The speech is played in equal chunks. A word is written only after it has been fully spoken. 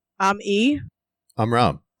I'm E. I'm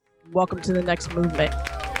Rob. Welcome to the next movement.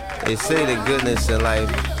 They say that goodness in life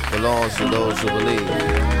belongs to those who believe.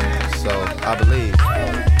 So I believe.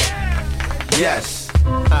 Yes.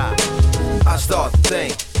 I start to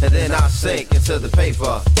think, and then I sink into the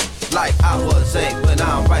paper. Like I was ink when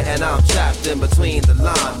I'm writing, I'm trapped in between the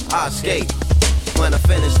lines. I escape when I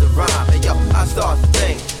finish the rhyme. And yo, I start to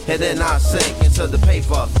think, and then I sink into the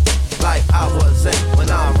paper. Like I was ink when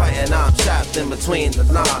I'm writing, I'm trapped in between the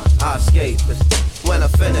lines. I escape when I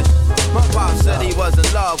finish. My pop said he was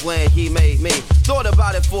in love when he made me. Thought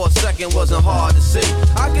about it for a second, wasn't hard to see.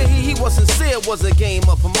 I could hear he was sincere, was a game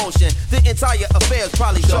of promotion. The entire affair's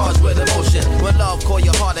probably charged with emotion. When love call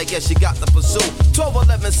your heart, I guess you got to pursue. 12,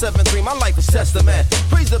 11, 7, 3, my life is testament.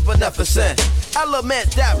 Praise the beneficent element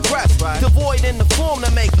that breath, devoid in the form to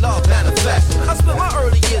make love manifest. I spent my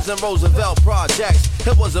early years in Roosevelt projects.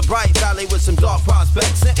 It was a bright valley with some dark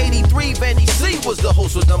prospects. In 83, Vandy C was the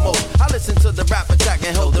host with the most. I listened to the rap attack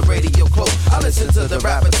and held the radio close. I listened to the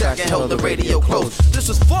rap attack and held the radio close. This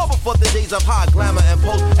was far before the days of high glamour and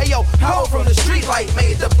post. Hey yo, power from the street light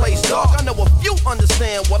made the place dark. I know a few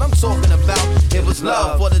understand what I'm talking about. It was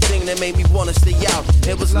love for the thing that made me wanna stay out.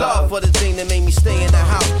 It was love for the thing that made me stay in the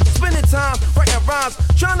house. Spending time writing rhymes,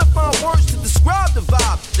 trying to find words to describe the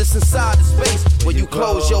vibe that's inside the space where you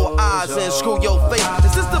close your eyes and screw your face.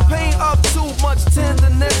 Is this the pain of too much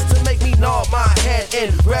tenderness to make me nod my head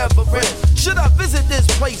in reverence? Should I visit this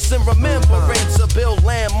place in remembrance or build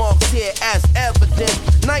landmarks here as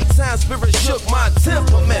evidence? Nighttime spirit shook my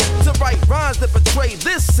temperament to write rhymes that betray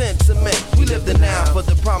this sentiment. We live the now for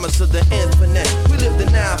the promise of the infinite. We live the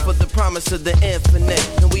now for the promise of the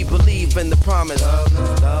infinite. And we believe in the promise. Love,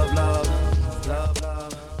 love, love, love,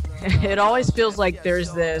 love. It always feels like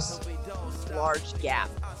there's this large gap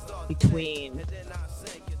between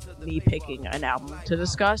me picking an album to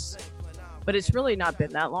discuss, but it's really not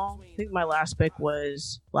been that long. I think my last pick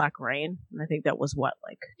was Black Rain, and I think that was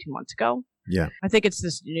like 2 months ago. Yeah. I think it's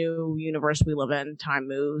this new universe we live in. Time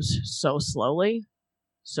moves so slowly.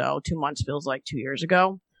 So 2 months feels like 2 years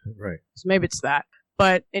ago. Right. So maybe it's that.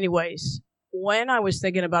 But anyways, when I was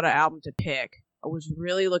thinking about an album to pick, I was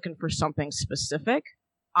really looking for something specific.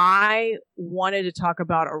 I wanted to talk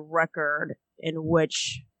about a record in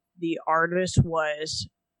which the artist was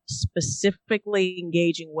specifically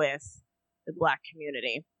engaging with the Black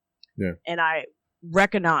community. Yeah. And I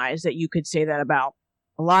recognize that you could say that about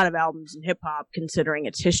a lot of albums in hip hop, considering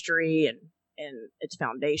its history and its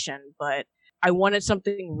foundation. But I wanted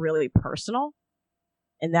something really personal,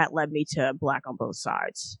 and that led me to Black on Both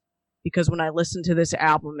Sides. Because when I listen to this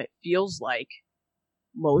album, it feels like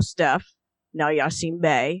Mos Def, now Yasin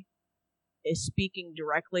Bey, is speaking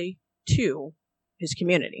directly to his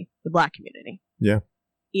community, the Black community. Yeah.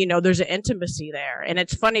 You know, there's an intimacy there. And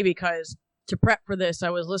it's funny because to prep for this, I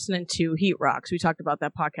was listening to Heat Rocks. We talked about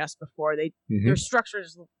that podcast before. Their structure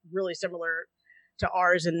is really similar to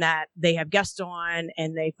ours in that they have guests on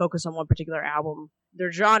and they focus on one particular album.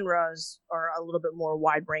 Their genres are a little bit more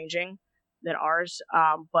wide-ranging than ours.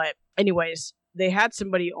 But anyways, they had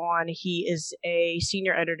somebody on. He is a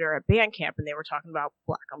senior editor at Bandcamp, and they were talking about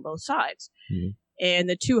Black on Both Sides. And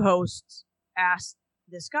the two hosts asked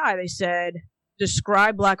this guy, they said,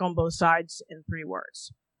 describe Black on Both Sides in 3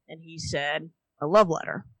 words. And he said, a love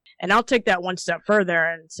letter. And I'll take that one step further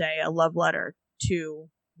and say a love letter to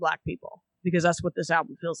Black people, because that's what this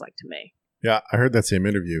album feels like to me. Yeah, I heard that same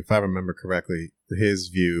interview. If I remember correctly, his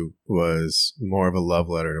view was more of a love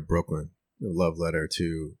letter to Brooklyn, a love letter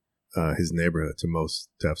to his neighborhood, to Mos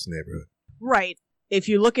Def's neighborhood. Right. If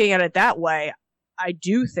you're looking at it that way, I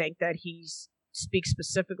do think that he speaks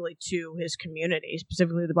specifically to his community,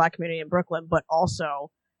 specifically the Black community in Brooklyn, but also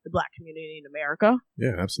the Black community in America.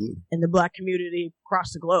 Yeah, absolutely. And the Black community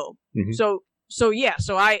across the globe. So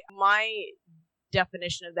my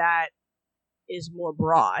definition of that is more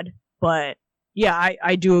broad, but yeah,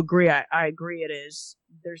 I do agree. I agree it is.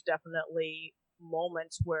 There's definitely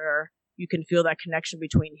moments where you can feel that connection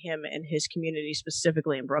between him and his community,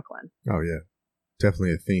 specifically in Brooklyn. Oh, yeah.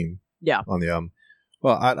 Definitely a theme. Yeah. On the album.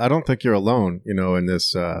 Well, I don't think you're alone, in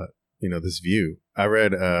this, this view. I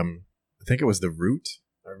read, I think it was The Root.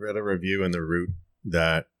 I read a review in The Root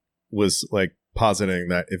that was like positing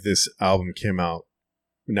that if this album came out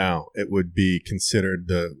now, it would be considered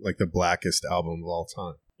the blackest album of all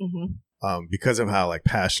time. Because of how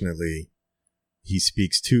passionately he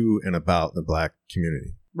speaks to and about the Black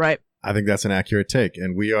community. Right. I think that's an accurate take.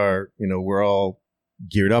 And we are, we're all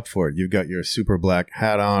geared up for it. You've got your super black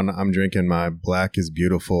hat on. I'm drinking my Black is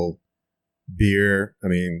Beautiful beer. I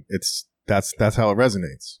mean, that's how it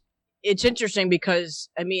resonates. It's interesting because,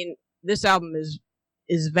 this album is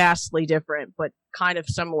is vastly different, but kind of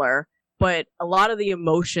similar. But a lot of the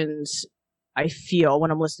emotions I feel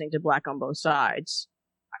when I'm listening to Black on Both Sides,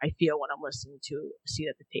 I feel when I'm listening to A Seat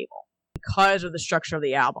at the Table. Because of the structure of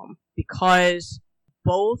the album. Because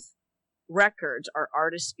both records are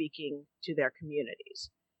artists speaking to their communities.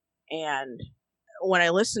 And when I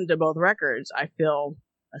listen to both records, I feel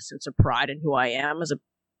a sense of pride in who I am as a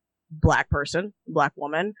Black person, Black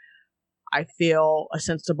woman. I feel a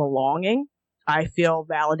sense of belonging. I feel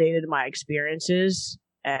validated in my experiences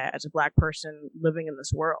as a Black person living in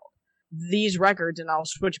this world. These records, and I'll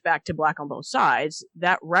switch back to Black on Both Sides,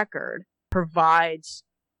 that record provides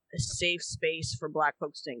a safe space for Black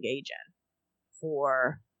folks to engage in,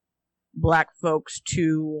 for Black folks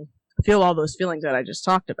to feel all those feelings that I just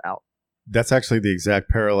talked about. That's actually the exact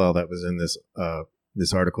parallel that was in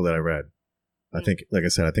this article that I read. I think, like I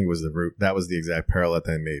said, I think it was the root. That was the exact parallel that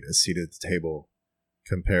they made, A Seat at the Table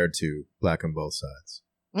compared to Black on Both Sides.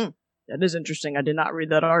 That is interesting. I did not read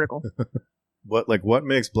that article. What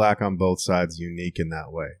makes Black on Both Sides unique in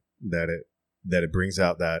that way? That it brings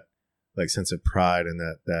out that like sense of pride, and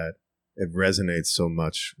that it resonates so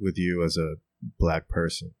much with you as a Black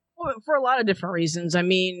person. Well, for a lot of different reasons. I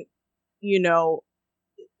mean, you know,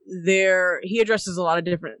 he addresses a lot of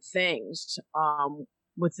different things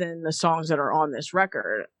within the songs that are on this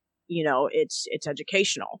record. You know, it's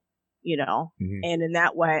educational, you know, and in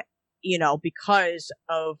that way, you know, because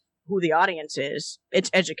of who the audience is,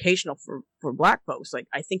 it's educational for Black folks. Like,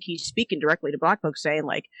 I think he's speaking directly to Black folks, saying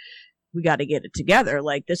like, we got to get it together.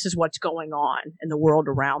 Like, this is what's going on in the world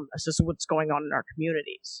around us. This is what's going on in our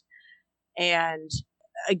communities. And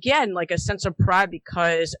again, like a sense of pride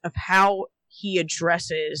because of how he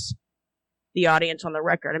addresses the audience on the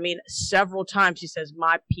record. I mean, several times he says,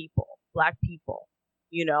 my people, Black people,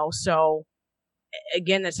 you know, so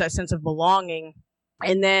again, it's that sense of belonging.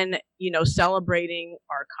 And then, you know, celebrating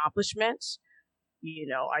our accomplishments. You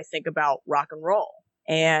know, I think about rock and roll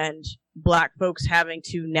and Black folks having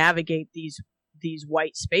to navigate these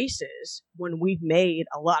white spaces when we've made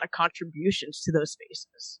a lot of contributions to those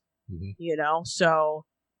spaces. You know, so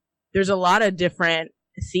there's a lot of different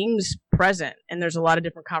themes present, and there's a lot of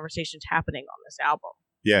different conversations happening on this album.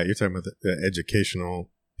 Yeah, you're talking about the educational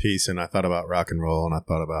piece, and I thought about rock and roll, and I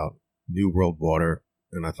thought about New World Water,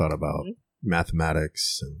 and I thought about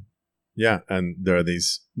mathematics, and and there are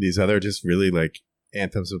these other just really like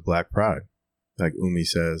anthems of Black pride, like Umi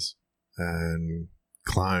says, and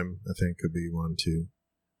Climb, I think could be one too.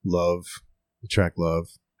 Love, the track Love.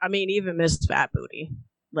 I mean, even Miss Fat Booty,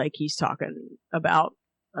 like he's talking about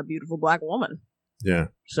a beautiful Black woman. Yeah.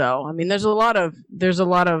 So, I mean, there's a lot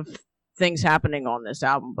of things happening on this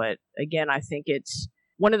album, but again, I think it's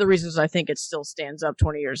one of the reasons I think it still stands up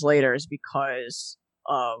 20 years later is because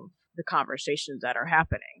of the conversations that are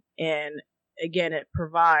happening. And again, it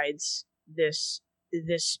provides this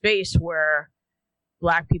space where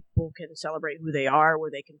Black people can celebrate who they are,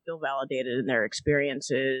 where they can feel validated in their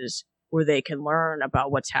experiences, where they can learn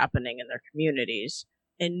about what's happening in their communities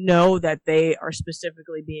and know that they are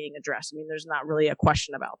specifically being addressed. I mean, there's not really a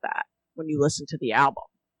question about that when you listen to the album.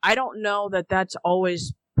 I don't know that that's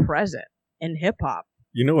always present in hip hop.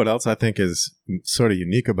 You know what else I think is sort of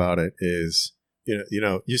unique about it is, you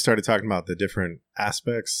know, you started talking about the different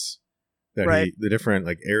aspects that the different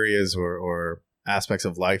like areas or aspects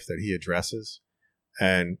of life that he addresses.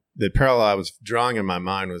 And the parallel I was drawing in my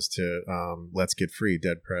mind was to Let's Get Free,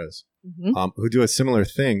 Dead Prez, who do a similar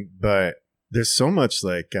thing, but there's so much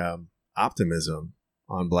like optimism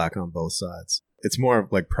on Black on Both Sides. It's more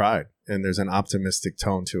like pride, and there's an optimistic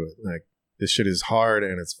tone to it. Like, this shit is hard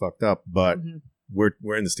and it's fucked up, but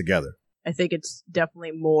we're in this together. I think it's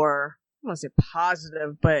definitely more, I don't want to say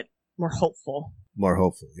positive, but more hopeful. More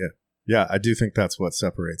hopeful, yeah. Yeah, I do think that's what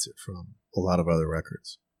separates it from a lot of other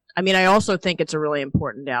records. I mean, I also think it's a really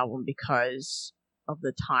important album because of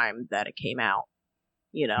the time that it came out.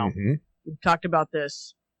 You know, we've talked about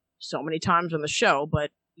this so many times on the show,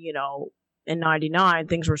 but, you know, in 99,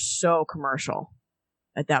 things were so commercial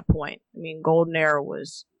at that point. I mean, Golden Era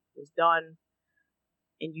was done,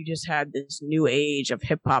 and you just had this new age of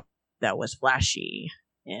hip hop that was flashy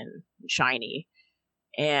and shiny.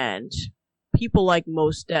 And people like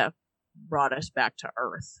Mos Def brought us back to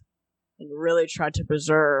earth and really tried to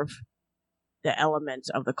preserve the elements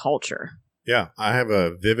of the culture. Yeah, I have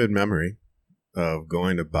a vivid memory of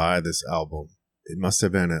going to buy this album. It must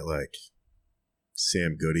have been at like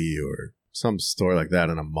Sam Goody or some store like that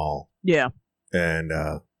in a mall. Yeah. And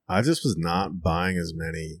I just was not buying as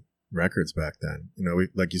many records back then. You know,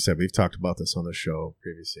 like you said, we've talked about this on the show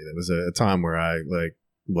previously. There was a time where I like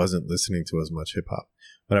wasn't listening to as much hip hop.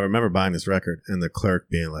 But I remember buying this record and the clerk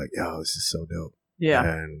being like, "Yo, this is so dope." Yeah.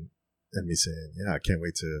 And me saying, I couldn't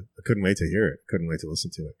wait to hear it. Couldn't wait to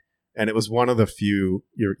listen to it. And it was one of the few,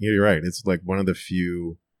 you're right. It's like one of the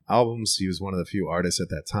few albums. He was one of the few artists at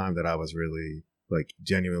that time that I was really like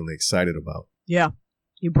genuinely excited about. Yeah.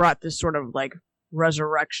 You brought this sort of like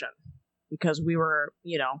resurrection because we were,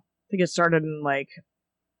 I think it started in like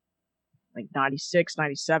 96,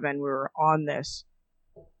 97. We were on this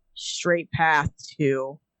straight path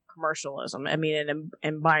to commercialism. I mean,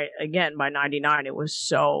 and by 99, it was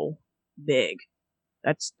so big.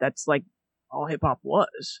 That's like all hip hop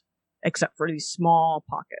was, except for these small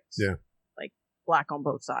pockets. Yeah. Like black on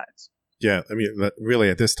both sides. Yeah. I mean, really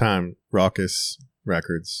at this time, Raucous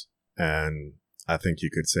Records and I think you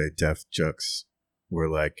could say Def Jux were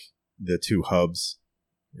like the two hubs,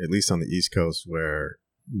 at least on the East Coast, where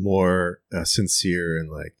more sincere and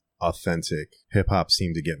like authentic hip hop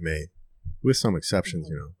seemed to get made, with some exceptions,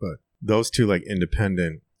 but those two like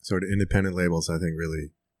independent labels, I think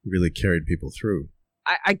really carried people through.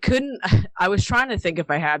 I was trying to think if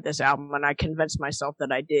I had this album, and I convinced myself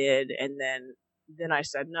that I did, and then I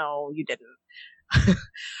said, no, you didn't.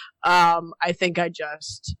 I think I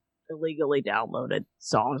just illegally downloaded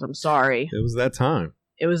songs. I'm sorry. It was that time.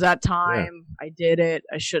 Yeah. I did it.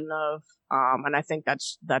 I shouldn't have. And I think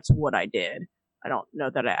that's what I did. I don't know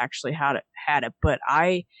that I actually had it, but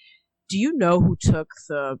do you know who took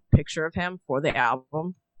the picture of him for the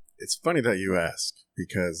album? It's funny that you ask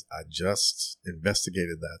because I just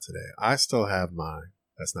investigated that today. I still have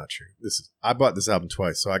that's not true. I bought this album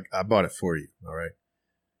twice, so I bought it for you. All right.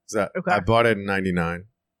 Okay. I bought it in 99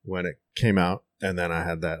 when it came out. And then I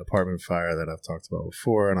had that apartment fire that I've talked about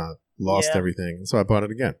before, and I lost everything. And so I bought it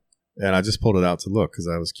again. And I just pulled it out to look because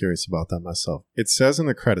I was curious about that myself. It says in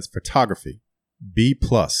the credits, photography, B+/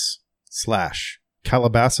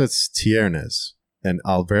 Calabasas Tiernes and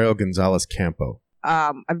Alvaro Gonzalez Campo.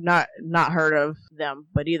 I've not heard of them,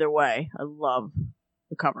 but either way, I love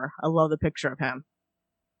the cover. I love the picture of him.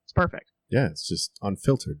 It's perfect. Yeah, it's just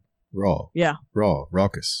unfiltered, raw. Yeah. Raw,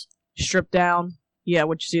 raucous. Stripped down. Yeah,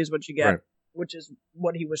 what you see is what you get. Right. Which is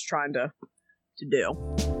what he was trying to do.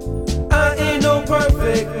 I ain't no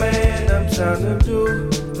perfect man. I'm trying to do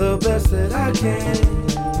the best that I can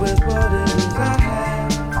with what it is I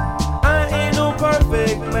have. I ain't no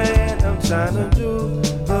perfect man. I'm trying to do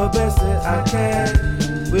the best that I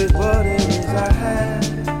can with what it is I have.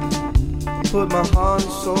 Put my heart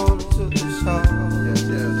and soul into this song. Yes.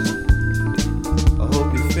 I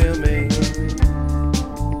hope you feel me.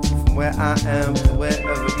 From where I am to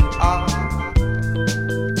wherever you are.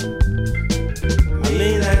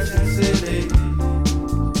 City,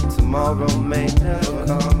 tomorrow may never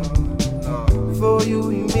come. For you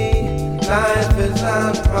and me, life is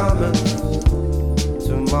unpromised.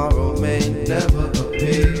 Tomorrow may never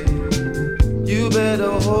appear. You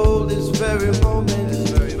better hold this very moment. It's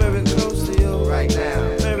very close to you right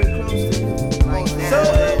now. Very close to you right now. So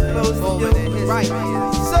close to you right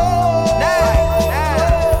now. So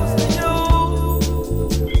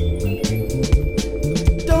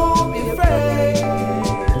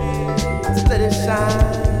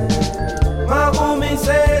now. My homie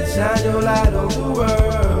said, shine your light on the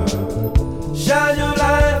world. Shine your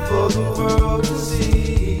light for the world to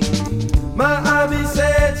see. My hobby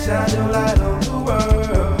said, shine your light on the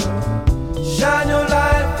world. Shine your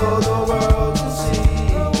light for the world to see.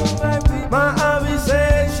 My hobby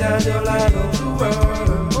said, shine your light on the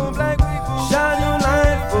world. Shine your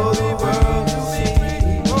light for the world to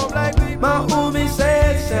see. My homie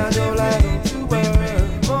said, shine your light on the world.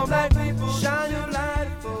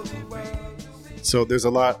 So there's a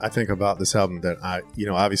lot I think about this album that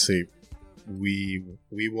obviously we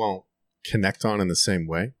won't connect on in the same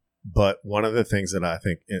way. But one of the things that I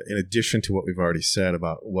think, in addition to what we've already said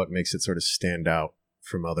about what makes it sort of stand out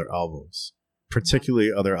from other albums,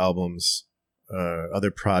 particularly other albums,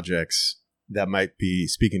 other projects that might be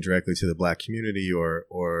speaking directly to the Black community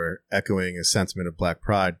or echoing a sentiment of Black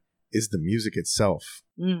pride, is the music itself.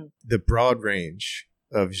 The broad range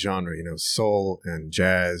of genre, soul and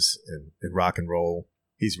jazz and rock and roll.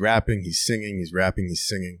 He's rapping, he's singing, he's rapping, he's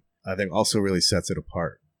singing. I think also really sets it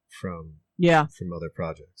apart from other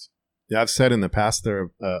projects. Yeah, I've said in the past there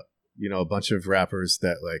are a bunch of rappers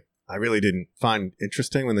that like I really didn't find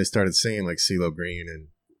interesting when they started singing, like CeeLo Green and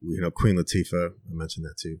Queen Latifah. I mentioned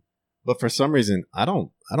that too. But for some reason, I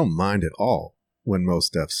don't mind at all when Mos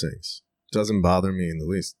Def sings. It doesn't bother me in the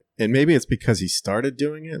least. And maybe it's because he started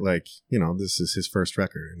doing it, like, this is his first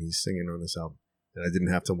record and he's singing on this album. And I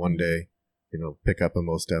didn't have to one day, pick up a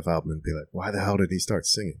Mos Def album and be like, why the hell did he start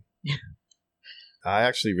singing? I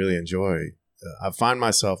actually really enjoy, I find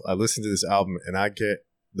myself, I listen to this album and I get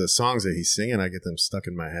the songs that he's singing, I get them stuck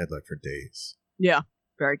in my head like for days. Yeah,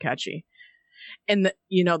 very catchy. And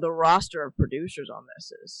the roster of producers on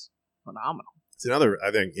this is phenomenal. It's another,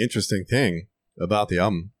 I think, interesting thing about the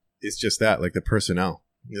album. It's just that, like the personnel,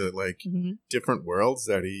 different worlds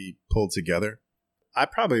that he pulled together. I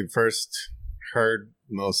probably first heard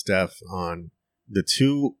Mos Def on the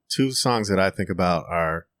two songs that I think about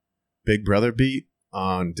are Big Brother beat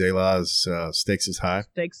on De La's Stakes is High.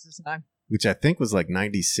 Stakes is High. Which I think was like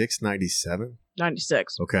 96, 97.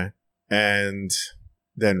 96. Okay. And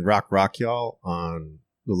then Rock Y'all on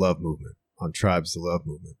The Love Movement, on Tribe's The Love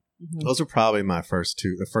Movement. Mm-hmm. Those are probably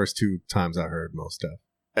the first two times I heard Mos Def.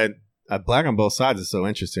 And Black on Both Sides is so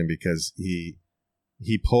interesting because he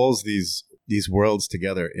pulls these worlds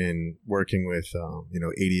together in working with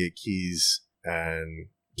 88 Keys and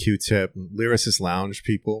Q-Tip, Lyricist Lounge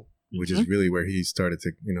people, which is really where he started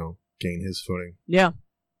to gain his footing. Yeah.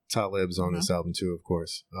 Talib's on this album too, of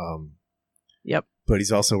course. Yep. But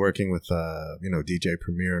he's also working with DJ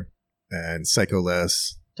Premier and Psycho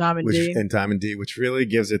Les, Diamond D, which really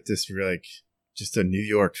gives it this just a New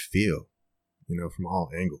York feel, from all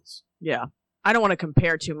angles. Yeah. I don't want to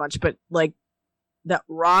compare too much, but like that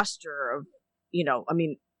roster of,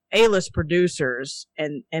 A-list producers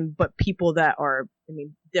but people that are,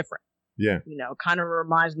 different. Yeah. Kind of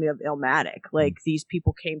reminds me of Illmatic. Like these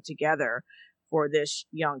people came together for this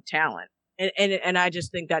young talent. And I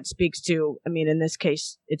just think that speaks to, in this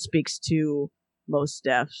case, it speaks to Mos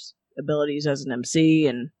Def's abilities as an MC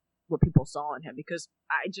and what people saw in him. Because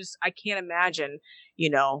I can't imagine,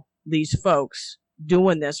 these folks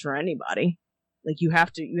doing this for anybody. Like you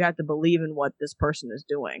have to believe in what this person is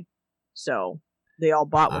doing. So they all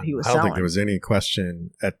bought what he was selling. I don't think there was any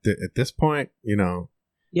question at this point,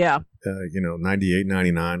 Yeah. 98,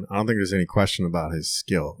 99. I don't think there's any question about his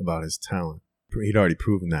skill, about his talent. He'd already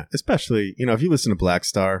proven that. Especially, if you listen to Black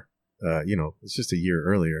Star, it's just a year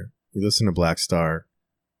earlier. You listen to Black Star,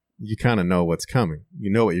 you kind of know what's coming.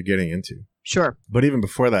 You know what you're getting into. Sure. But even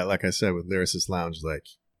before that, like I said, with Lyricist Lounge, like,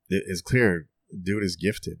 it's clear, dude is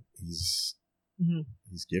gifted. He's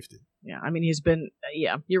gifted. Yeah, he's been,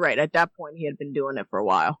 you're right. At that point, he had been doing it for a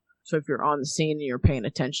while. So if you're on the scene and you're paying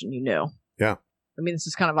attention, you knew. Yeah. This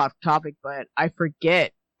is kind of off topic, but I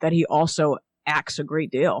forget that he also acts a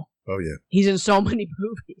great deal. Oh, yeah. He's in so many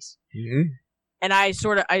movies. Mm-hmm. And I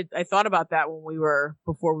thought about that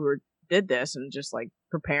before we did this and just like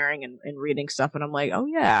preparing and reading stuff. And I'm like, oh,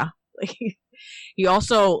 yeah. Like, he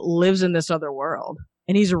also lives in this other world.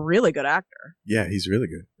 And he's a really good actor. Yeah, he's really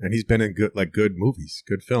good. And he's been in good movies,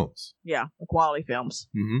 good films. Yeah, quality films.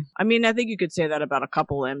 Mm-hmm. I think you could say that about a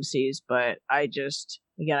couple MCs, but I just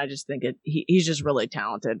think he's just really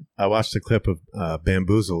talented. I watched a clip of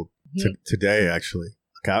Bamboozled today, actually.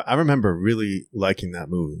 I remember really liking that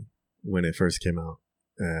movie when it first came out.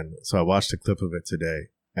 And so I watched a clip of it today.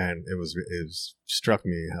 And it struck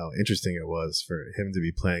me how interesting it was for him to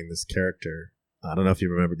be playing this character. I don't know if you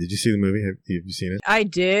remember. Did you see the movie? Have you seen it? I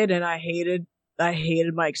did, and I hated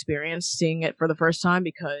my experience seeing it for the first time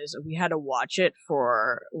because we had to watch it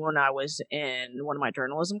for when I was in one of my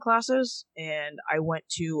journalism classes, and I went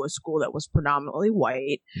to a school that was predominantly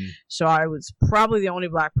white, so I was probably the only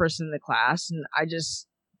black person in the class, and I just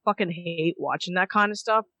fucking hate watching that kind of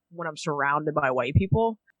stuff when I'm surrounded by white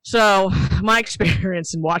people. So my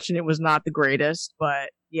experience in watching it was not the greatest, but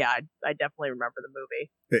yeah, I definitely remember the movie.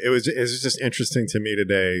 It was just interesting to me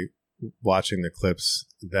today watching the clips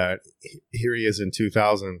that here he is in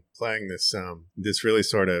 2000 playing this really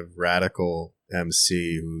sort of radical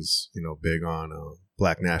MC who's big on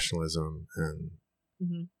black nationalism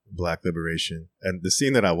and black liberation. And the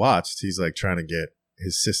scene that I watched, he's like trying to get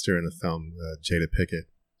his sister in the film, Jada Pinkett.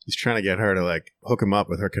 He's trying to get her to like hook him up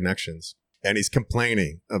with her connections. And he's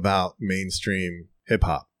complaining about mainstream hip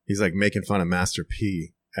hop. He's like making fun of Master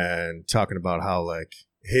P and talking about how like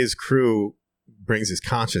his crew brings his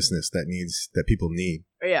consciousness that people need.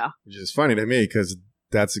 Yeah. Which is funny to me because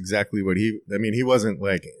that's exactly what he wasn't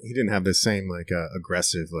like, he didn't have the same like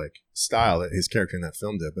aggressive like style that his character in that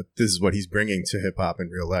film did, but this is what he's bringing to hip hop in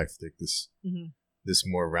real life. Like this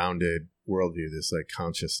more rounded worldview, this like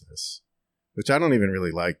consciousness, which I don't even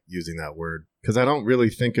really like using that word because I don't really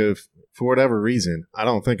think of, for whatever reason, I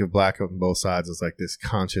don't think of Black on Both Sides as like this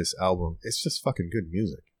conscious album. It's just fucking good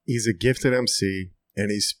music. He's a gifted MC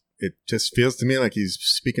and it just feels to me like he's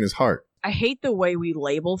speaking his heart. I hate the way we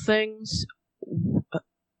label things.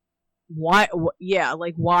 Why? Yeah,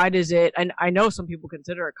 like why does it? And I know some people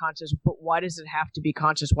consider it conscious, but why does it have to be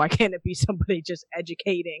conscious? Why can't it be somebody just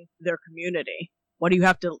educating their community? Why do you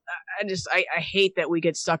have to? I hate that we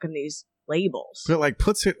get stuck in these labels. But like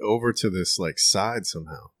puts it over to this like side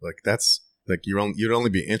somehow. Like that's like you'd only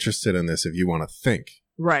be interested in this if you want to think.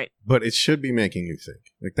 Right. But it should be making you think.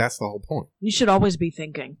 Like, that's the whole point. You should always be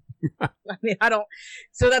thinking. I mean, I don't.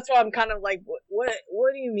 So that's why I'm kind of like, what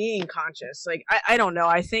do you mean conscious? Like, I don't know.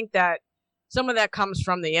 I think that some of that comes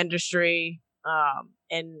from the industry,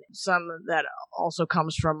 and some of that also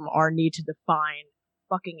comes from our need to define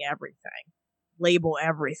fucking everything, label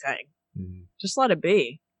everything. Mm-hmm. Just let it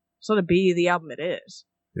be. Just let it be the album it is.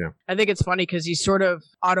 Yeah. I think it's funny because he's sort of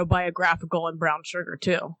autobiographical in Brown Sugar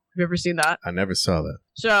too. Have you ever seen that? I never saw that.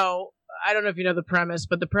 So I don't know if you know the premise,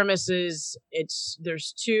 but the premise is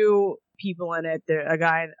there's two people in it. A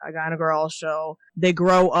guy and a girl. So they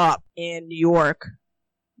grow up in New York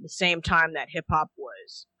the same time that hip hop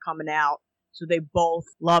was coming out. So they both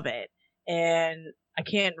love it. And I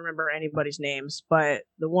can't remember anybody's names, but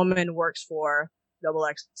the woman works for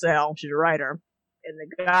XXL. She's a writer. And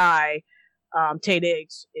the guy, Tay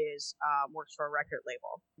Diggs, works for a record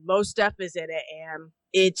label. Mos Def is in it, and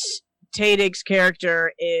it's Tay Diggs'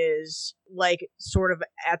 character is like sort of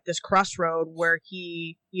at this crossroad where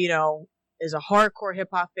he, is a hardcore hip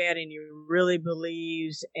hop fan and he really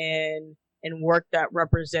believes in work that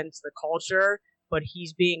represents the culture, but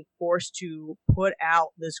he's being forced to put out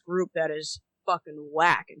this group that is fucking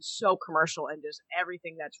whack and so commercial and just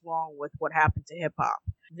everything that's wrong with what happened to hip hop.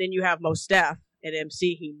 Then you have Mos Def, an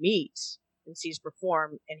MC he meets and sees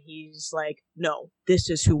perform, and he's like, no, this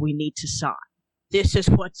is who we need to sign. This is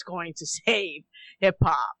what's going to save hip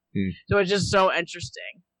hop. So it's just so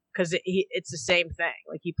interesting because it's the same thing.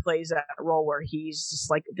 Like, he plays that role where he's just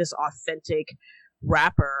like this authentic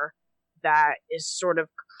rapper that is sort of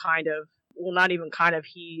not even kind of,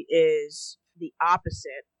 he is the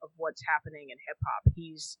opposite of what's happening in hip hop.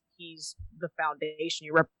 He's the foundation.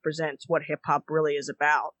 He represents what hip hop really is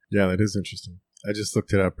about. Yeah, that is interesting. I just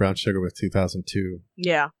looked it up. Brown Sugar was 2002.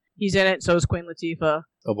 Yeah, he's in it. So is Queen Latifah.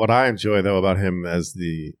 What I enjoy though about him as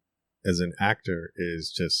an actor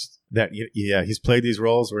is just that. Yeah, he's played these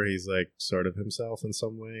roles where he's like sort of himself in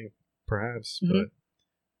some way, perhaps, but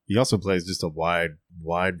he also plays just a wide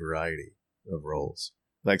variety of roles.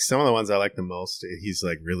 Like, some of the ones I like the most, he's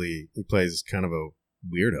like he plays kind of a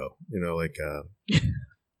weirdo, like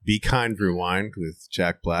Be Kind Rewind with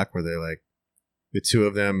Jack Black, where they like the two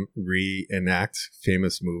of them reenact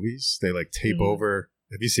famous movies. They like tape over.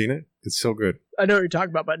 Have you seen it? It's so good. I know what you're talking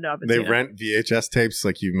about, but no. They rent VHS tapes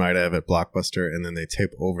like you might have at Blockbuster, and then they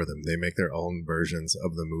tape over them. They make their own versions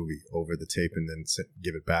of the movie over the tape and then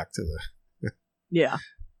give it back to the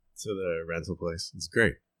to the rental place. It's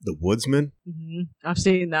great. The Woodsman. I've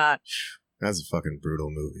seen that. That's a fucking brutal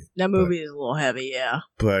movie. That movie is a little heavy, yeah.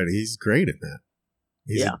 But he's great in that.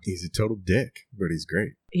 He's a total dick, but he's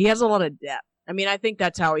great. He has a lot of depth. I mean, I think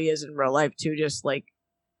that's how he is in real life too. Just like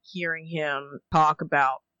hearing him talk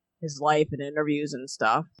about his life in interviews and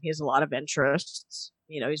stuff. He has a lot of interests.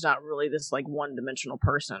 He's not really this like one-dimensional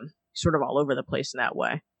person. He's sort of all over the place in that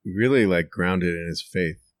way. Really like grounded in his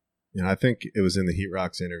faith. I think it was in the Heat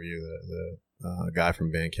Rocks interview that the guy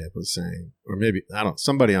from Bandcamp was saying, or maybe,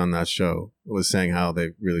 somebody on that show was saying how they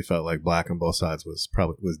really felt like Black on Both Sides was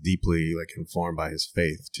deeply like informed by his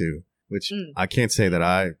faith too, which I can't say that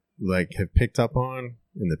I like have picked up on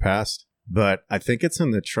in the past, but I think it's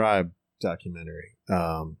in the Tribe documentary,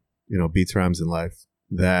 Beats, Rhymes, and Life,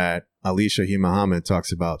 that Ali Shaheed Muhammad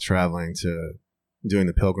talks about doing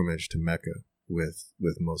the pilgrimage to Mecca with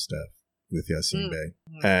Mos Def, with Yasin Bey.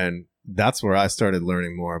 And that's where I started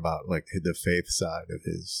learning more about like the faith side of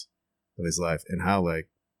his life and how like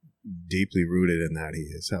deeply rooted in that he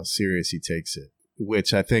is, how serious he takes it,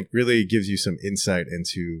 which I think really gives you some insight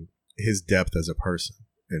into his depth as a person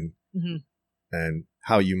and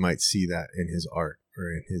how you might see that in his art or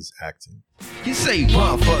in his acting. You say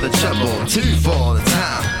 1 for the trouble, 2 for all the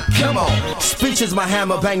time. Come on. Speech is my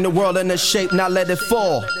hammer, bang the world into shape, now let it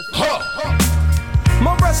fall.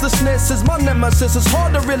 My restlessness is my nemesis. It's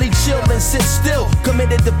hard to really chill and sit still.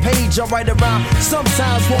 Committed to page, I write around.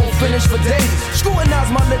 Sometimes won't finish for days. Scrutinize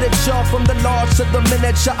my literature from the large to the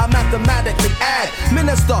miniature. I mathematically add,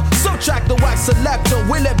 minister, subtract the wax selector.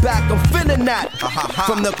 Will it back, I'm feeling that.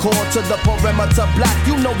 From the core to the perimeter, black.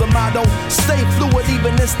 You know the motto. Stay fluid,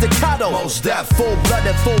 even in staccato. Mos Def,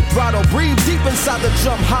 full-blooded, full throttle. Breathe deep inside the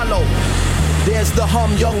drum hollow. There's the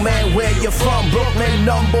hum, young man, where you from? Brooklyn,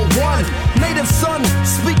 #1. Native son,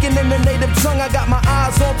 speaking in the native tongue. I got my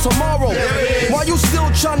eyes on tomorrow. While you still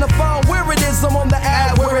trying to find where it is, I'm on the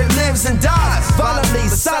ad where it lives and dies. Violently,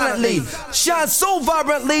 silently, shine so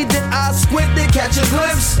vibrantly that I squint to catch a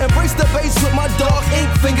glimpse. Embrace the bass with my dark ink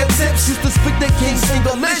fingertips. Used to speak the king's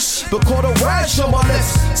English, but caught a rash on my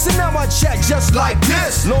lips. So now I check just like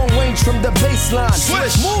this. Long range from the baseline.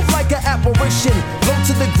 Swish. Move like an apparition. Blow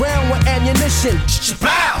to the ground with ammunition.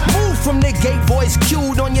 Bow. Move from the gate, voice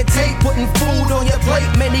cued on your tape. Putting food on your plate.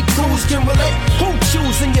 Many crews can relate. Who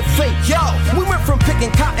choosing your fate? Yo, we went from picking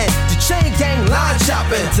cotton to chain gang line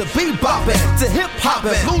chopping to bebopping to hip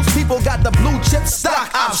hopping. Blues people got the blue chip stock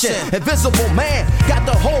option. Invisible man got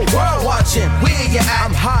the whole world watching. Where you at?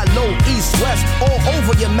 I'm high, low, east, west, all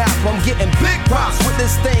over your map. I'm getting big props with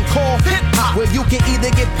this thing called hip hop, where you can either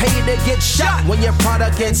get paid or get shot. When your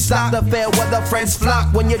product gets stopped, the fair weather friends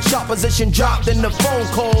flock. When your chart position dropped, then the phone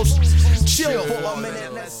calls. Chill for a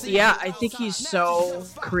minute. Let's see. Yeah, I think he's so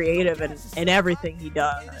creative in everything he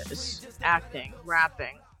does. Acting,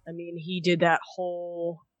 rapping. I mean, he did that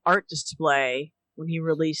whole art display when he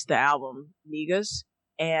released the album Migas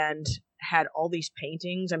and had all these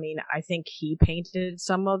paintings. I mean, I think he painted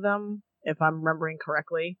some of them, if I'm remembering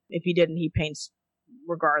correctly. If he didn't, he paints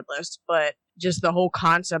regardless. But just the whole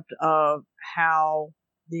concept of how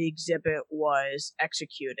the exhibit was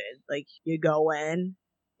executed. Like, you go in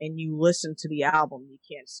and you listen to the album. You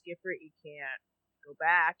can't skip it. You can't go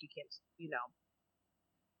back. You can't,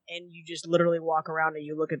 and you just literally walk around and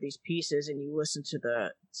you look at these pieces and you listen to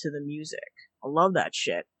the music. I love that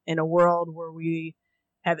shit. In a world where we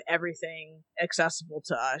have everything accessible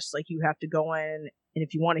to us, like, you have to go in, and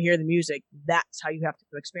if you want to hear the music, that's how you have to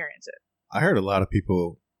experience it. I heard a lot of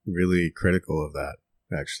people really critical of that,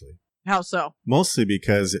 actually. How so? Mostly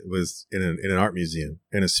because it was in an art museum,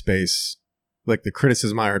 in a space. Like, the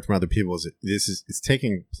criticism I heard from other people is it's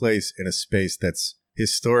taking place in a space that's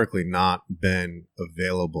historically not been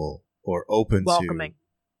available or open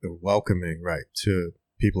welcoming, right, to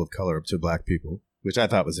people of color, to black people, which I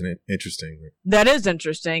thought was interesting. That is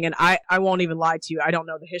interesting, and I won't even lie to you. I don't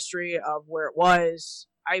know the history of where it was.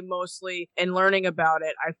 I mostly, in learning about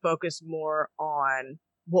it, I focused more on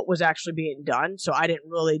what was actually being done, so I didn't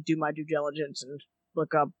really do my due diligence and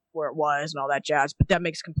look up where it was and all that jazz, but that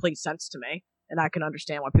makes complete sense to me, and I can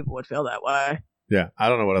understand why people would feel that way. Yeah, I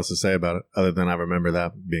don't know what else to say about it other than I remember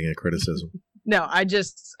that being a criticism. No, I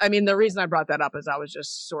mean, the reason I brought that up is I was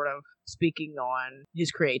just sort of speaking on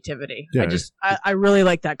his creativity. Yeah, I really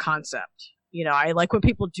like that concept. I like when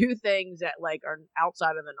people do things that, like, are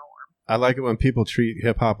outside of the norm. I like it when people treat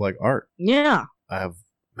hip hop like art. Yeah. I have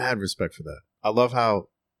mad respect for that. I love how,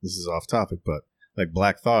 this is off topic, but like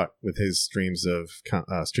Black Thought with his streams of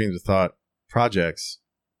thought projects,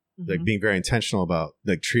 like being very intentional about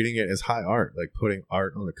like treating it as high art, like putting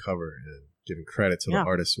art on the cover and giving credit to the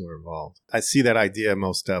artists who are involved. I see that idea of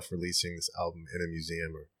Mos Def releasing this album in a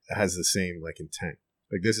museum, or it has the same like intent.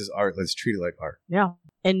 Like, this is art, let's treat it like art. Yeah.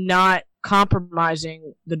 And not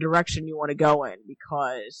compromising the direction you want to go in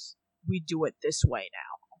because we do it this way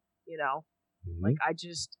now, Like, I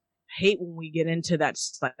just hate when we get into that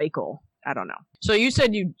cycle. I don't know. So you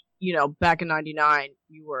said back in 99,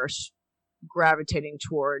 you were gravitating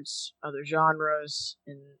towards other genres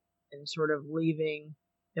and sort of leaving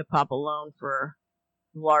hip hop alone for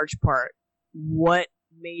large part. What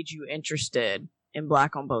made you interested in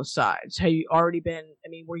Black on Both Sides? Have you already been,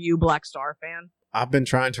 were you a Black Star fan? I've been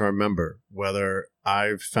trying to remember whether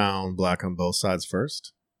I've found Black on Both Sides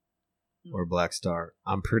first or Black Star.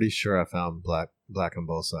 I'm pretty sure I found Black on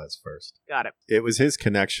Both Sides first. Got it. It was his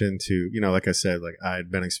connection to, like I said, like I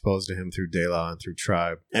had been exposed to him through De La and through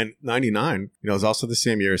Tribe. And 99, it was also the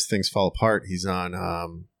same year as Things Fall Apart. He's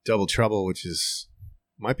on Double Trouble, which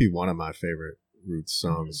might be one of my favorite Roots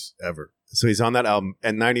songs ever. So he's on that album.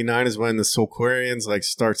 And 99 is when the Soulquarians like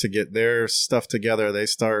start to get their stuff together. They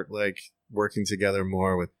start like working together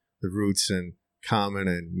more with the Roots and Common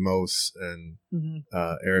and Mos and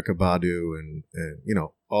Erykah Badu and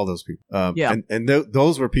all those people. And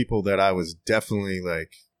those were people that I was definitely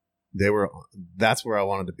like, that's where I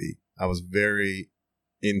wanted to be. I was very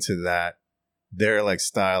into that, their like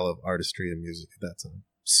style of artistry and music at that time.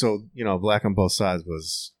 So, Black on Both Sides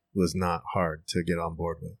was not hard to get on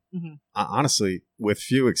board with. Honestly, with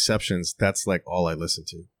few exceptions, that's like all I listened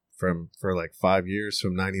to for like 5 years,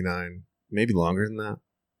 from 99, maybe longer than that.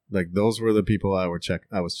 Like, those were the people I was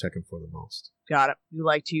checking for the most. Got it. You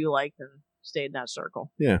liked who you liked and stayed in that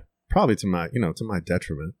circle. Yeah, probably to my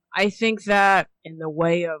detriment. I think that in the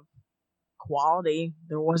way of quality,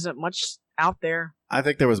 there wasn't much out there. I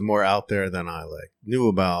think there was more out there than I like knew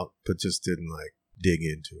about, but just didn't like dig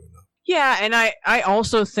into enough. Yeah, and I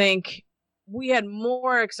also think we had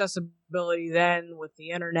more accessibility then with the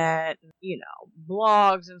internet,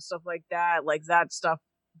 blogs and stuff like that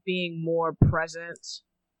being more present.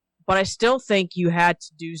 But I still think you had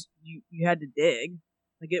to dig.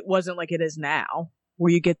 Like, it wasn't like it is now,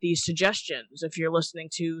 where you get these suggestions if you're listening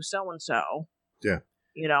to so-and-so. Yeah.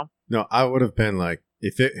 you know? No, I would have been like,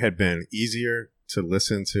 if it had been easier to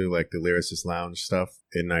listen to like the Lyricist Lounge stuff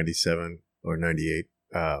in 97 or 98,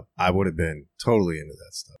 I would have been totally into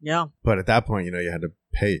that stuff. Yeah. But at that point, you know, you had to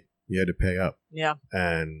pay. You had to pay up. Yeah.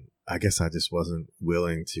 And I guess I just wasn't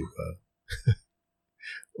willing to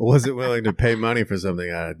pay money for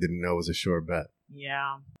something I didn't know was a sure bet.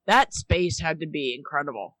 Yeah. That space had to be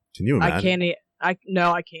incredible. Can you imagine? I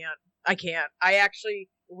can't. I actually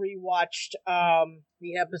rewatched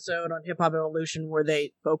the episode on Hip Hop Evolution where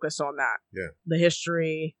they focus on that. Yeah. The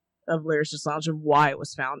history of Lyricist Lounge and why it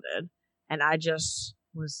was founded. And I just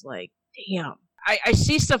was like, damn. I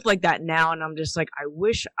see stuff like that now and I'm just like, I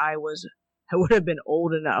wish I would have been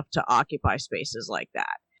old enough to occupy spaces like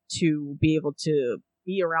that, to be able to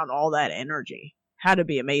be around all that energy. Had to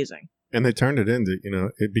be amazing. And they turned it into, you know,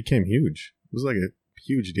 it became huge. It was like a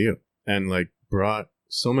huge deal. And like brought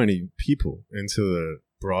so many people into the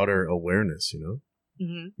broader awareness, you know?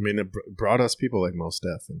 Mm-hmm. I mean, it brought us people like Mos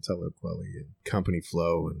Def and Talib Kweli and Company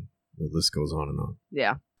Flow, and the list goes on and on.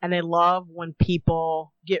 Yeah. And I love when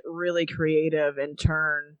people get really creative and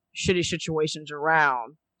turn shitty situations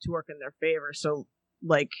around to work in their favor. So,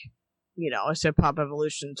 like, you know, as Hip Hop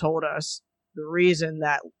Evolution told us,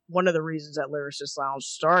 one of the reasons that Lyricist Lounge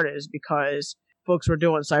started is because folks were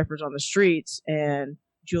doing ciphers on the streets and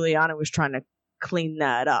Giuliani was trying to clean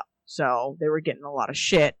that up. So they were getting a lot of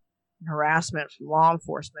shit and harassment from law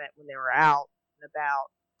enforcement when they were out and about.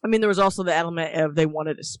 I mean, there was also the element of they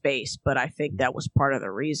wanted a space, but I think that was part of the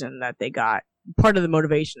reason that they got part of the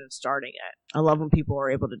motivation in starting it. I love when people are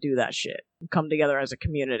able to do that shit and come together as a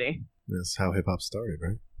community. That's how hip hop started,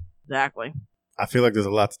 right? Exactly. I feel like there's a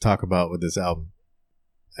lot to talk about with this album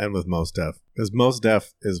and with Mos Def. Because Mos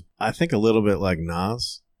Def is, I think, a little bit like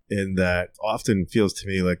Nas in that often feels to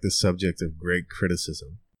me like the subject of great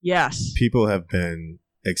criticism. Yes. People have been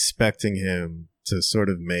expecting him to sort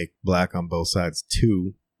of make Black on Both Sides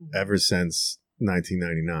 2 ever since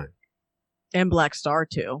 1999. And Black Star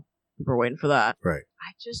 2. We're waiting for that. Right.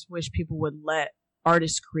 I just wish people would let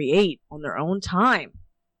artists create on their own time.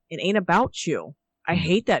 It ain't about you. I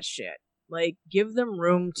hate that shit. Like, give them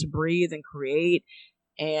room to breathe and create.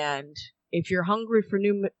 And if you're hungry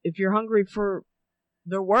for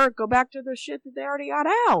their work, go back to their shit that they already got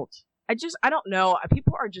out. I don't know.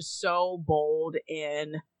 People are just so bold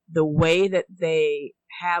in the way that they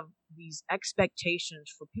have these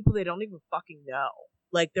expectations for people they don't even fucking know.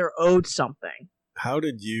 Like they're owed something. How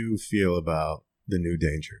did you feel about The New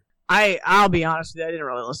Danger? I'll be honest with you, I didn't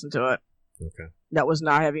really listen to it. Okay. That was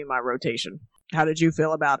not heavy in my rotation. How did you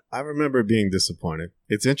feel about it? I remember being disappointed.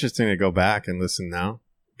 It's interesting to go back and listen now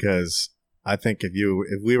because I think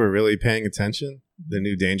if we were really paying attention, The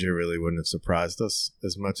New Danger really wouldn't have surprised us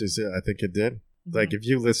as much as I think it did. Mm-hmm. Like if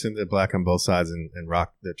you listen to Black on Both Sides and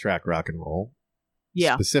rock the track Rock and Roll,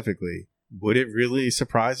 specifically, would it really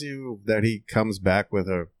surprise you that he comes back with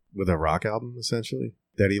a rock album essentially?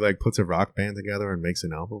 That he like puts a rock band together and makes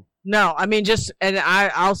an album? No, I mean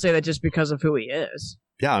I'll say that just because of who he is.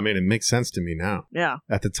 Yeah, I mean it makes sense to me now. Yeah.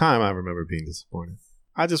 At the time, I remember being disappointed.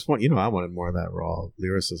 I just I wanted more of that raw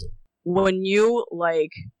lyricism. When you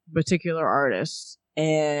like particular artists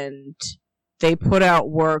and they put out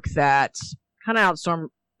work that's kind of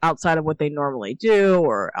outside of what they normally do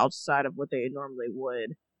or outside of what they normally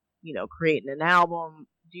would, create in an album,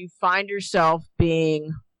 do you find yourself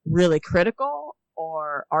being really critical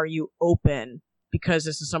or are you open because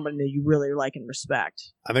this is someone that you really like and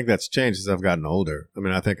respect? I think that's changed as I've gotten older. I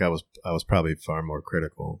mean, I think I was probably far more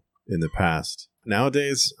critical in the past.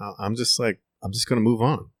 Nowadays, I'm just going to move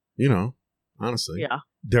on. Honestly. Yeah.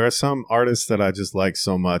 There are some artists that I just like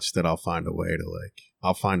so much that I'll find a way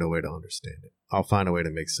to understand it. I'll find a way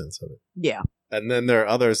to make sense of it. Yeah. And then there are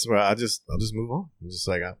others where I'll just move on. I'm just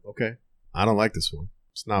like, okay, I don't like this one.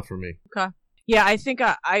 It's not for me. Okay. Yeah, I think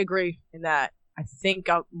I agree in that. I think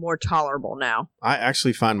I'm more tolerable now. I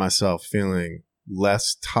actually find myself feeling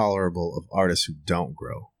less tolerable of artists who don't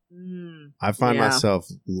grow. I find myself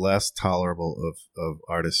less tolerable of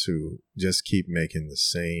artists who just keep making the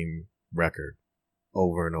same record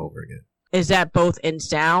over and over again. Is that both in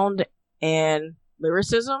sound and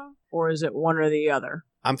lyricism, or is it one or the other?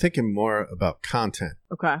 I'm thinking more about content.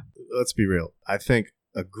 Okay. Let's be real. I think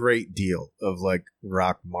a great deal of like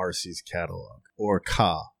Rock Marcy's catalog or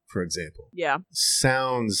Ka, for example,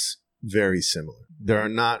 sounds very similar. There are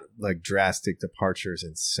not like drastic departures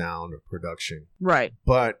in sound or production. Right.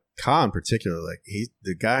 But Ka in particular, like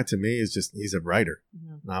the guy to me is he's a writer.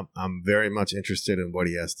 Mm-hmm. I'm very much interested in what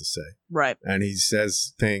he has to say. Right. And he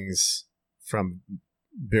says things from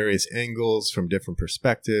various angles, from different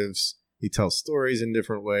perspectives. He tells stories in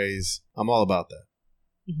different ways. I'm all about that.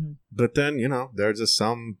 Mm-hmm. But then, there are just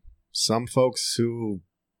some folks who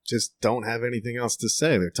just don't have anything else to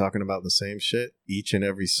say. They're talking about the same shit each and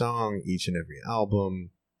every song, each and every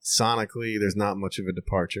album. Sonically, there's not much of a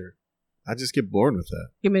departure. I just get bored with that.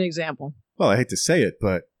 Give me an example. Well, I hate to say it,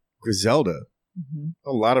 but Griselda,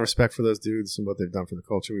 a lot of respect for those dudes and what they've done for the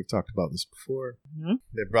culture. We've talked about this before. Mm-hmm.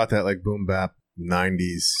 They brought that like boom bap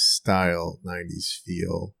 90s style, 90s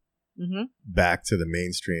feel back to the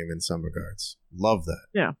mainstream in some regards. Love that.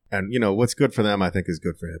 Yeah. And, what's good for them, I think, is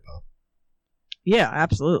good for hip hop. Yeah,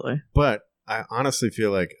 absolutely. But I honestly feel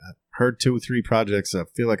like I've heard 2 or 3 projects. I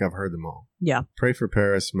feel like I've heard them all. Yeah. Pray for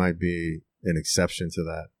Paris might be an exception to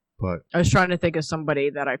that. But I was trying to think of somebody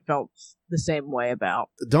that I felt the same way about.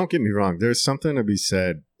 Don't get me wrong. There's something to be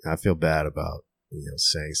said. I feel bad about,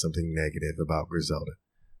 saying something negative about Griselda.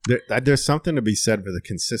 There's something to be said for the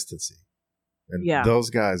consistency. And those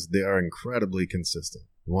guys, they are incredibly consistent.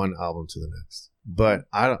 One album to the next. But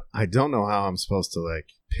I don't know how I'm supposed to like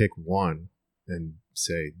pick one and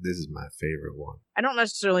say this is my favorite one. I don't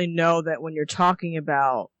necessarily know that when you're talking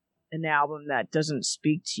about an album that doesn't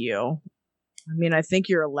speak to you. I mean, I think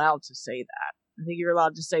you're allowed to say that. I think you're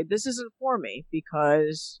allowed to say, this isn't for me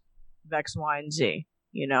because of X, Y, and Z.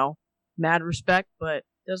 Mad respect, but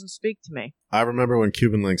doesn't speak to me. I remember when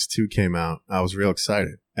Cuban Links 2 came out, I was real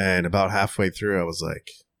excited. And about halfway through, I was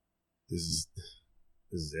like, this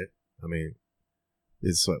is it. I mean,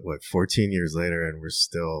 it's what 14 years later, and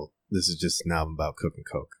this is just an album about cooking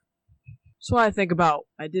coke. So I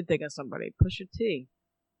did think of somebody, Pusha T.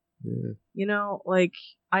 Yeah.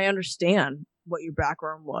 I understand what your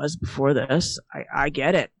background was before this. I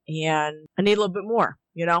get it. And I need a little bit more,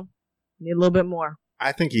 need a little bit more.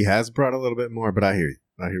 I think he has brought a little bit more, but I hear you.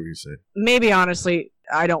 I hear what you're saying. Maybe, honestly,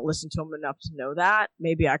 I don't listen to him enough to know that.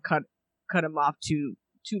 Maybe I cut him off too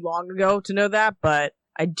long ago to know that, but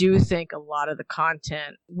I do think a lot of the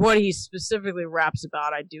content, what he specifically raps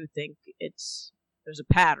about, I do think there's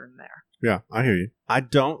a pattern there. Yeah, I hear you. I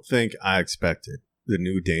don't think I expected the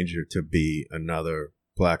New Danger to be another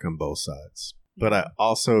Black on Both Sides. But I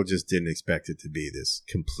also just didn't expect it to be this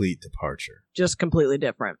complete departure. Just completely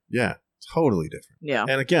different. Yeah, totally different. Yeah.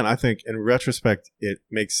 And again, I think in retrospect, it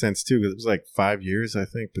makes sense too, because it was like 5 years, I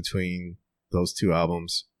think, between those 2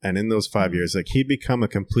 albums. And in those 5 years, like he'd become a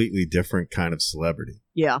completely different kind of celebrity.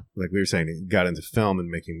 Yeah. Like we were saying, he got into film and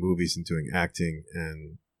making movies and doing acting.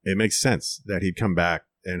 And it makes sense that he'd come back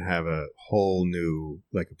and have a whole new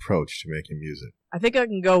approach to making music. I think I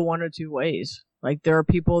can go one or two ways. Like there are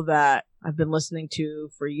people that I've been listening to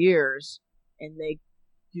for years and they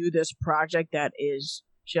do this project that is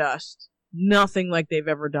just nothing like they've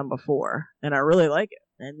ever done before. And I really like it.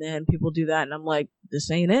 And then people do that and I'm like, this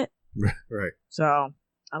ain't it. Right. So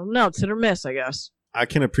I don't know. It's hit or miss, I guess. I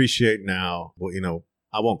can appreciate now,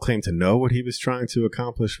 I won't claim to know what he was trying to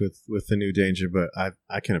accomplish with the New Danger, but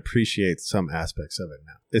I can appreciate some aspects of it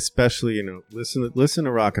now. Especially, listen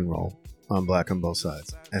to Rock and Roll on Black on Both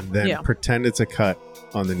Sides, and then pretend it's a cut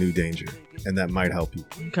on the New Danger, and that might help you.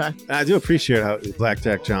 Okay. And I do appreciate how Black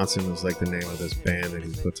Jack Johnson was like the name of this band that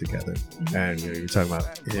he put together, and you're talking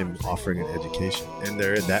about him offering an education, and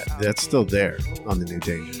that's still there on the New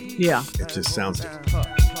Danger. Yeah. It just sounds different.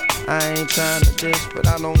 I ain't trying to dish, but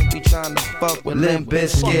I don't be trying to fuck with Limp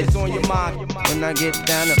Bizkit. On your mind when I get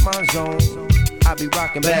down at my zone, I be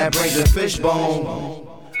rocking Bad Brains and Fishbone.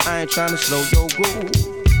 I ain't trying to slow your groove,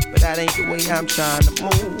 but that ain't the way I'm trying to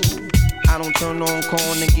move. I don't turn on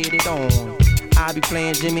corn and get it on. I be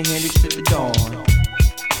playing Jimi Hendrix to the dawn.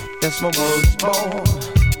 That's my words born.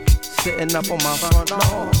 Sitting up on my front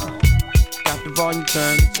lawn. Got the volume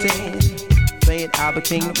turned to 10. Playing Albert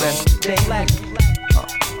King the rest of the day.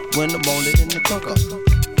 When I'm on it in the cooker,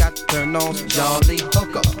 got to turn on some John Lee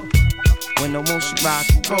Hooker. When I want some rock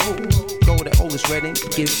and roll, go to Otis Redding to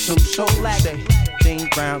give it some soul. Say, James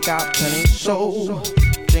Brown got plenty of soul.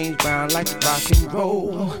 James Brown like to rock and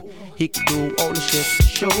roll. He could do all the shit for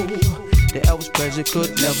show. The Elvis Presley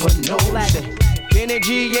could never know. Say, Benny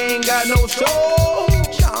G ain't got no soul.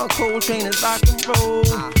 John Coltrane is rock and roll.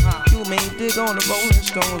 You may dig on the Rolling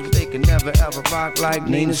Stones, but they can never ever rock like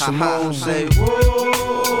Nina Simone. Say,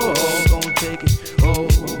 whoa, gon' take it. Oh,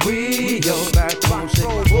 we yo back home. Say,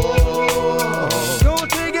 whoa, don't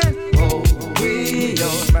take it. Oh, we yo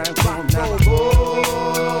back home now.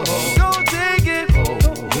 Whoa, don't take it.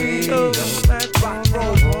 Oh, we yo back home.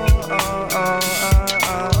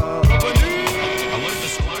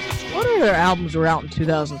 What other albums were out in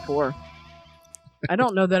 2004? I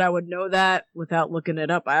don't know that I would know that without looking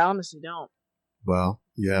it up. I honestly don't. Well,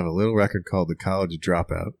 you have a little record called The College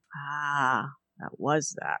Dropout. Ah, that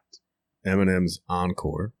was that. Eminem's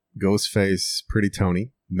Encore. Ghostface, Pretty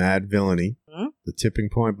Tony, Mad Villainy, The Tipping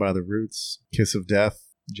Point by The Roots, Kiss of Death,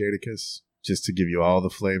 Jadakiss, just to give you all the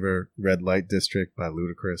flavor, Red Light District by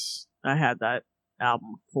Ludacris. I had that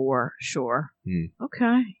album for sure.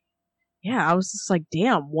 Okay. Yeah, I was just like,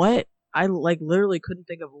 damn, what? I literally couldn't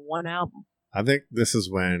think of one album. I think this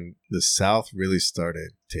is when the South really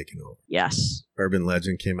started taking over. Yes. Urban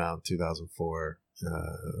Legend came out in 2004.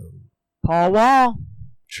 Paul Wall.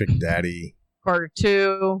 Trick Daddy. Carter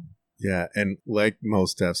 2. Yeah, and like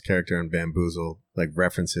Mos Def's character in Bamboozled,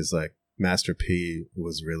 references Master P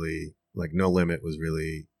was really, No Limit was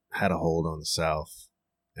really, had a hold on the South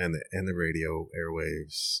and the radio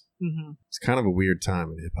airwaves. Mm-hmm. It's kind of a weird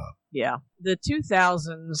time in hip-hop. Yeah. The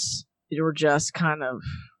 2000s, they were just kind of,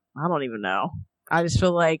 I don't even know. I just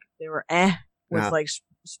feel like they were with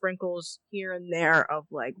sprinkles here and there of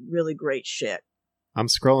really great shit. I'm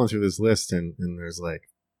scrolling through this list and there's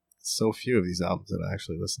so few of these albums that I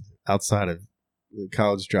actually listen to outside of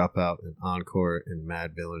College Dropout and Encore and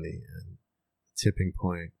Mad Villainy and Tipping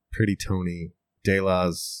Point, Pretty Tony, De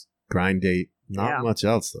La's Grind Date. Not much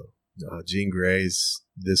else though. Jean Grey's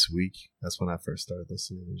This Week. That's when I first started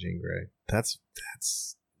listening to Jean Grey. That's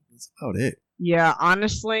about it. Yeah,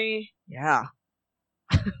 honestly, yeah.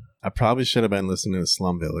 I probably should have been listening to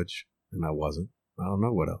Slum Village, and I wasn't. I don't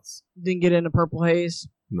know what else. Didn't get into Purple Haze?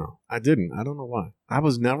 No, I didn't. I don't know why. I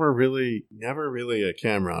was never really a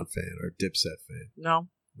Cameron fan or Dipset fan. No.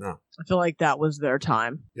 No. I feel like that was their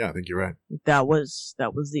time. Yeah, I think you're right. That was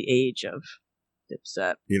the age of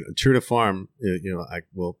Dipset. True to form, I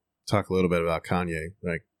will talk a little bit about Kanye.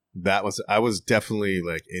 I was definitely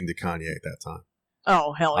into Kanye at that time.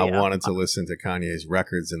 Oh, hell yeah. I wanted to listen to Kanye's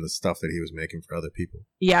records and the stuff that he was making for other people.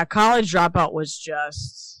 Yeah, College Dropout was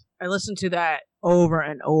just, I listened to that over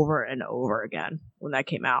and over and over again when that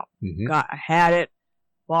came out. Mm-hmm. I had it,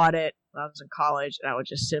 bought it when I was in college, and I would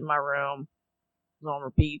just sit in my room, it was on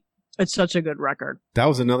repeat. It's such a good record. That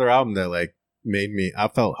was another album that made me, I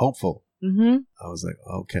felt hopeful. Mm-hmm. I was like,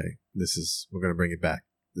 okay, we're going to bring it back.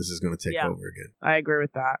 This is going to take over again. I agree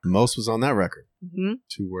with that. Most was on that record. Mm-hmm.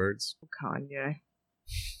 2 words. Kanye.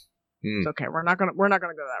 It's okay. We're not gonna go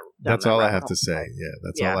that. That's all I have to say. Yeah,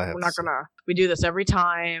 that's all I have. We're not gonna. We do this every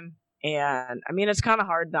time, and I mean it's kind of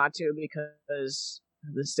hard not to because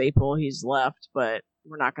the staple he's left, but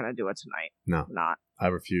we're not gonna do it tonight. No, we're not. I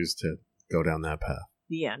refuse to go down that path.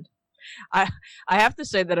 The end. I have to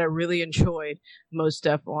say that I really enjoyed Mos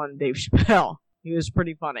Def on Dave Chappelle. He was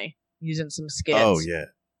pretty funny. He's in some skits.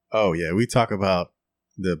 Oh yeah. We talk about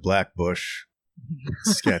the Black Bush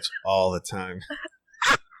sketch all the time.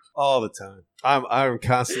 All the time. I'm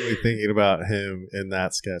constantly thinking about him in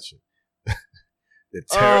that sketch.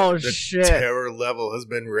 The terror level has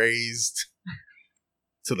been raised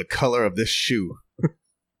to the color of this shoe.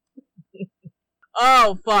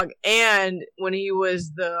 Oh, fuck. And when he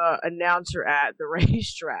was the announcer at the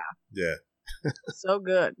racetrack. Yeah. So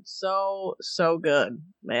good. So good,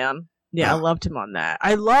 man. Yeah, I loved him on that.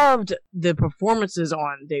 I loved the performances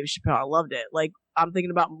on Dave Chappelle. I loved it. I'm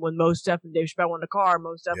thinking about when Mos Def and Dave Chappelle were in the car.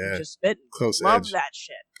 Mos Def was just spitting. Close Love edge. That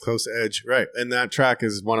shit. Close edge, right? And that track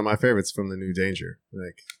is one of my favorites from the New Danger.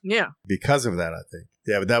 Because of that, I think.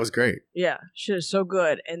 Yeah, but that was great. Yeah, shit is so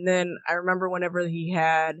good. And then I remember whenever he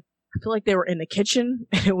had, I feel like they were in the kitchen.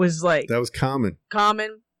 It was that was Common,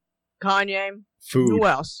 Kanye, Food. Who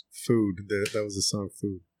else? Food. That was the song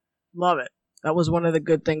Food. Love it. That was one of the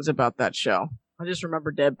good things about that show. I just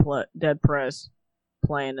remember Dead Prez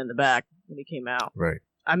playing in the back when he came out. Right.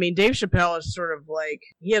 I mean, Dave Chappelle is sort of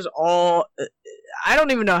he has all, I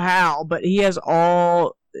don't even know how, but he has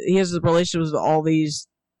relationships with all these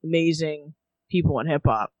amazing people in hip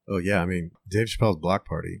hop. Oh, yeah. I mean, Dave Chappelle's Block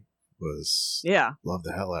Party was, loved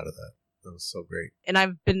the hell out of that. That was so great. And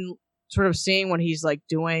I've been sort of seeing what he's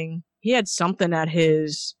doing. He had something at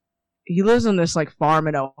he lives on this farm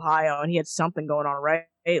in Ohio, and he had something going on, right?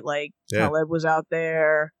 Talib was out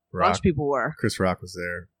there. A bunch of people were. Chris Rock was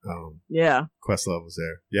there. Yeah. Questlove was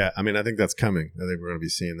there. Yeah, I mean, I think that's coming. I think we're going to be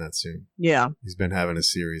seeing that soon. Yeah. He's been having a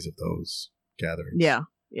series of those gatherings. Yeah.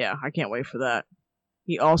 Yeah, I can't wait for that.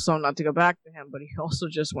 He also, not to go back to him, but he also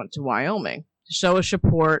just went to Wyoming to show his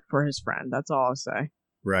support for his friend. That's all I'll say.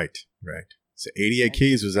 Right. So 88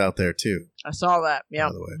 Keys was out there, too. I saw that. Yeah.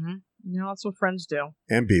 By the way. Mm-hmm. That's what friends do.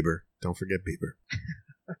 And Bieber. Don't forget Bieber.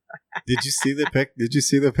 Did you see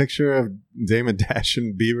the picture of Damon Dash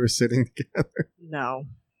and Bieber sitting together? No.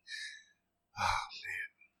 Oh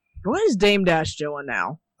man. What is Dame Dash doing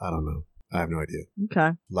now? I don't know. I have no idea.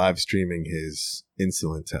 Okay. Live streaming his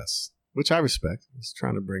insulin tests. which I respect. He's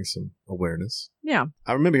trying to bring some awareness. Yeah.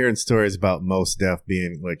 I remember hearing stories about Mos Def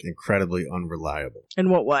being like incredibly unreliable. In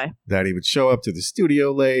what way? That he would show up to the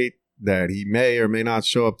studio late, that he may or may not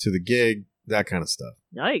show up to the gig, that kind of stuff.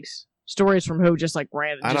 Yikes. Stories from who? Just like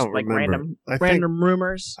random. I don't remember. Random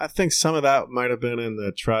rumors. I think some of that might have been in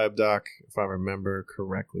the Tribe doc, if I remember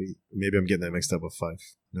correctly. Maybe I'm getting that mixed up with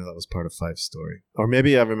Fife. No, that was part of Fife's story. Or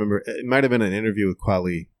maybe I remember it might have been an interview with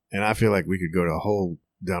Kweli, and I feel like we could go to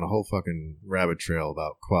down a whole fucking rabbit trail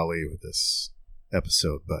about Kweli with this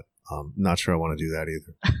episode, but I'm not sure I want to do that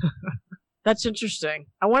either. That's interesting.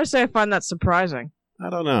 I want to say I find that surprising. I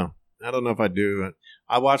don't know if I do.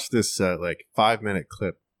 I watched this 5-minute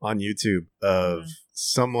clip on YouTube of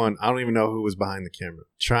someone, I don't even know who was behind the camera,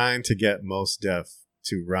 trying to get Mos Def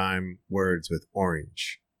to rhyme words with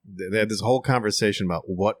orange. They had this whole conversation about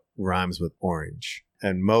what rhymes with orange.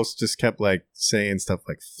 And Mos just kept like saying stuff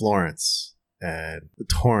like Florence and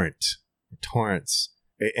torrents.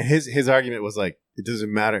 And his argument was like, it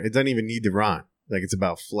doesn't matter. It doesn't even need to rhyme. Like, it's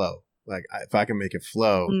about flow. Like, if I can make it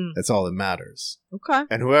flow, that's all that matters. Okay.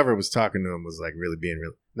 And whoever was talking to him was like really being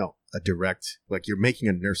a direct, like, you're making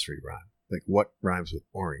a nursery rhyme. Like, what rhymes with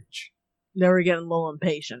orange? They were getting a little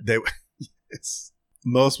impatient.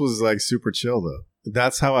 Mos was like super chill though.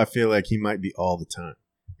 That's how I feel like he might be all the time.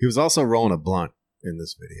 He was also rolling a blunt in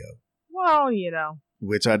this video. Well, you know.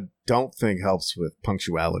 Which I don't think helps with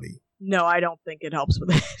punctuality. No, I don't think it helps with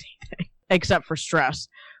anything. Except for stress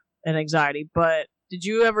and anxiety. But did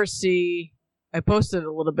you ever see, I posted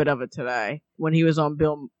a little bit of it today, when he was on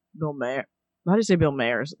Bill Maher. How do you say Bill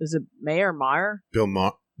Maher? Is it Mayer? Meyer? Bill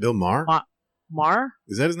Maher? Maher?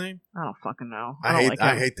 Is that his name? I don't fucking know. I hate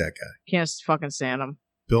that guy. Can't fucking stand him.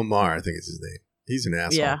 Bill Maher, I think is his name. He's an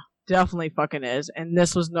asshole. Yeah, definitely fucking is. And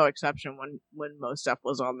this was no exception when Mos Def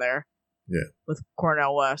was on there. Yeah. With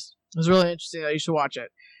Cornel West. It was really interesting. You should watch it.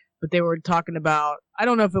 But they were talking about, I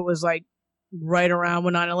don't know if it was like right around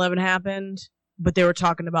when 9/11 happened, but they were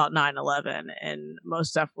talking about 9/11, and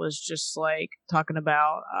Mos Def was just like talking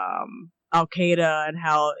about Al Qaeda and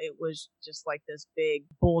how it was just like this big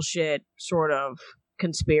bullshit sort of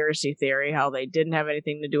conspiracy theory, how they didn't have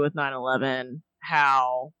anything to do with 9/11,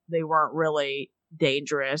 how they weren't really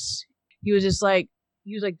dangerous. He was like,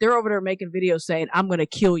 they're over there making videos saying, I'm going to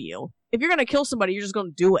kill you. If you're going to kill somebody, you're just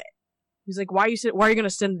going to do it. He's like, why are you going to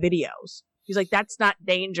send videos? He's like, that's not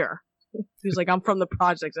danger. He's like, I'm from the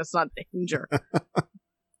projects. That's not danger.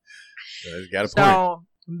 You got a point. So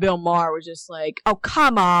Bill Maher was just like, oh,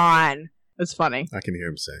 come on. It's funny. I can hear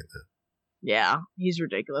him saying that. Yeah, he's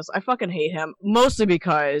ridiculous. I fucking hate him. Mostly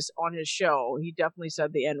because on his show, he definitely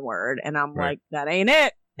said the N-word. And I'm like, that ain't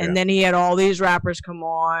it. And then he had all these rappers come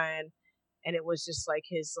on. And it was just like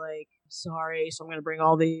his like, sorry, so I'm going to bring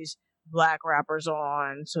all these black rappers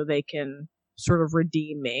on so they can sort of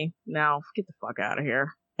redeem me. Now, get the fuck out of here.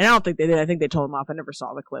 And I don't think they did. I think they told him off. I never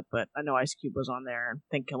saw the clip, but I know Ice Cube was on there. And I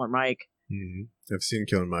think Killer Mike. Mm-hmm. I've seen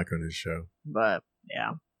Killer Mike on his show. But,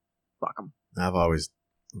 yeah. Fuck him. I've always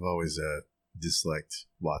disliked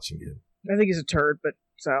watching him. I think he's a turd, but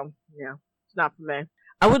so, yeah. It's not for me.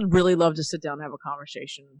 I would really love to sit down and have a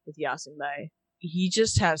conversation with Yasin Bey. He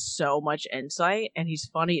just has so much insight, and he's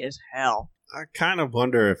funny as hell. I kind of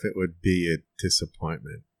wonder if it would be a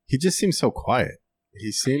disappointment. He just seems so quiet.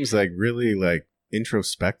 He seems like really like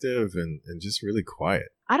introspective and just really quiet.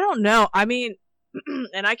 I don't know. I mean,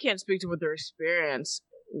 and I can't speak to what their experience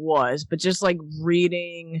was, but just like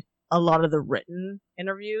reading a lot of the written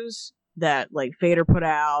interviews that like Fader put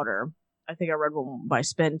out, or I think I read one by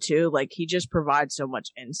Spin too, like he just provides so much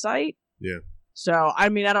insight. Yeah. So, I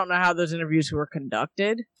mean, I don't know how those interviews were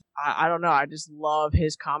conducted. I don't know. I just love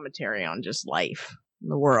his commentary on just life in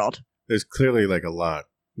the world. There's clearly like a lot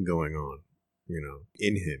going on,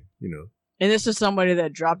 in him, And this is somebody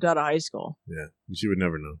that dropped out of high school. Yeah, but you would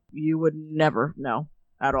never know. You would never know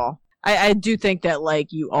at all. I do think that, like,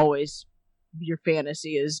 your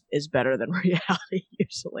fantasy is better than reality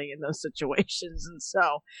usually in those situations. And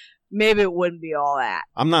so maybe it wouldn't be all that.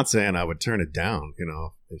 I'm not saying I would turn it down,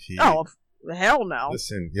 if he... Oh, hell no.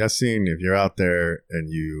 Listen, Yasin, if you're out there and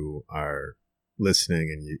you are listening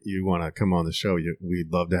and you want to come on the show,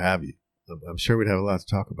 we'd love to have you. I'm sure we'd have a lot to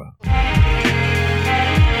talk about.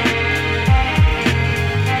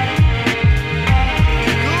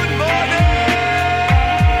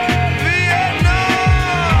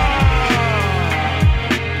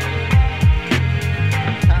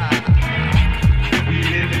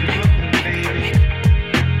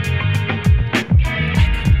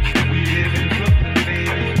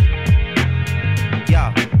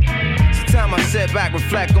 Back,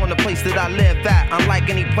 reflect on the place place that I live at, unlike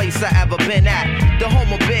any place I ever been at. The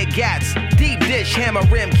home of big gats, deep dish, hammer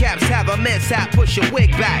rim caps, have a mishap, push your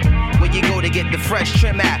wig back. Where you go to get the fresh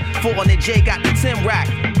trim at? 400 J got the Tim rack.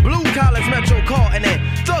 Blue collars, Metro caught in it.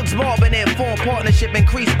 Thugs mobbing it, form partnership,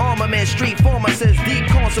 increase armament. Street pharmacist, deep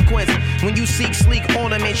consequence. When you seek sleek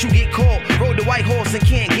ornaments, you get caught. Rode the white horse and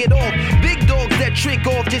can't get off. Big dogs that trick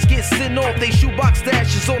off just get sent off. They shoebox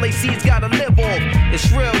stashes, all they see's gotta live off. It's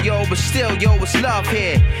real, yo, but still, yo, it's love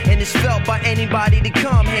here. And it's felt by anybody to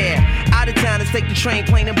come here. Out of towners take the train,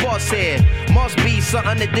 plane, and bus here. Must be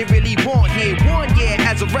something that they really want here. 1 year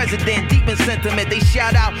as a resident, deep in sentiment. They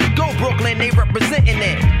shout out, go Brooklyn, they representing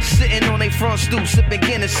it. Sitting on their front stoop, sipping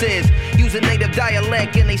Guinnesses. Using native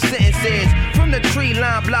dialect in their sentences. From the tree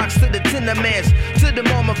line blocks to the tenements. To the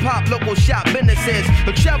mom and pop local shop businesses.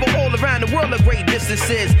 But travel all around the world at great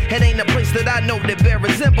distances. It ain't a place that I know that bear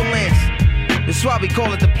resemblance. That's why we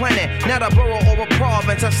call it the planet, not a borough or a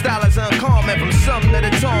province. Our style is uncommon, from Sumner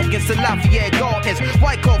to Tompkins to Lafayette Gardens.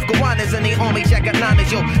 White Cove, Gowanus, and the Army Jacket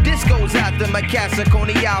Liners. Yo, this goes out to my cats and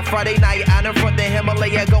Coney out Friday night out in front of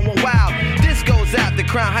Himalaya going wild. This goes out to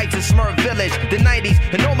Crown Heights and Smurf Village, the 90s,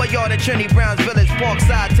 and all my yard at Trinity Brown's Village,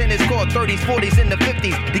 Parkside, tennis court, 30s, 40s, and the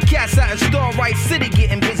 50s. The cats out in Starlight City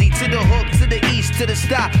getting busy, to the hook, to the east, to the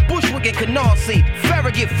stop, Bushwick and Canarsie,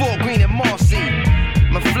 Farragut, Fort Greene, and Marcy.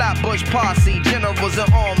 My Flatbush posse, generals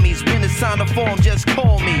and armies. When it's time to form, just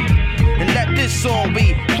call me. And let this song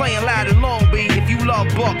be playing loud in Long Beach if you love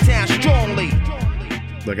Bucktown strongly.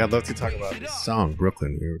 Look, I'd love to talk about this song,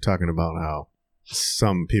 Brooklyn. We were talking about how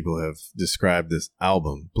some people have described this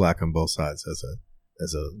album, Black on Both Sides,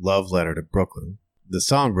 as a love letter to Brooklyn. The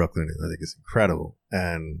song Brooklyn, I think, is incredible.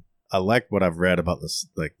 And I like what I've read about this,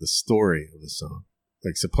 like the story of the song.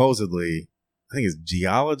 Like supposedly, I think it's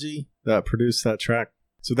Geology that produced that track.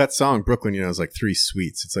 So that song, Brooklyn, is like 3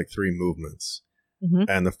 suites. It's like 3 movements. Mm-hmm.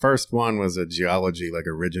 And the first one was a Geology, like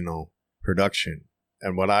original production.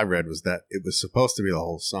 And what I read was that it was supposed to be the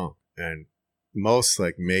whole song. And Mos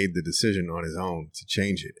like made the decision on his own to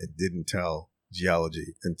change it and didn't tell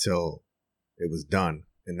Geology until it was done.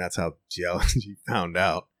 And that's how Geology found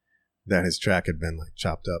out that his track had been like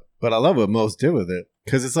chopped up. But I love what Mos did with it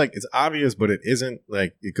because it's like, it's obvious, but it isn't.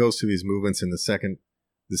 Like it goes through these movements in the second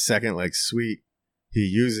like suite. He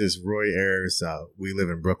uses Roy Ayers' We Live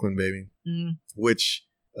in Brooklyn, Baby, which,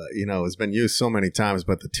 has been used so many times.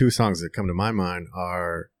 But the 2 songs that come to my mind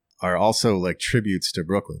are also like tributes to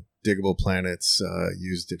Brooklyn. Diggable Planets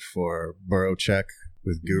used it for Borough Check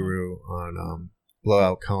with Guru on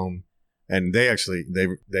Blowout Comb. And they actually,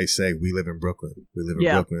 they say, we live in Brooklyn. We live in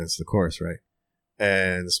Brooklyn. It's the chorus, right?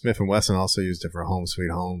 And Smith & Wesson also used it for Home Sweet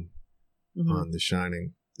Home on The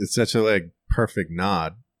Shining. It's such a like perfect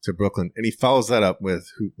nod to Brooklyn, and he follows that up with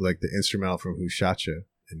the instrumental from Who Shot Ya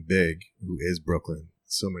and Big, who is Brooklyn,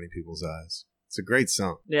 so many people's eyes. It's a great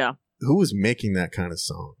song. Yeah. Who was making that kind of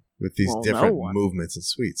song with these different movements and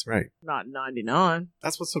suites, right? Not 99.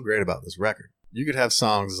 That's what's so great about this record. You could have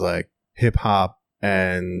songs like Hip Hop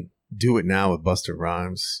and Do It Now with Busta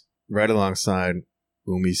Rhymes right alongside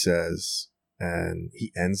Umi Says, and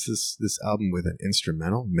he ends this album with an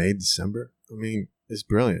instrumental, May December. I mean, it's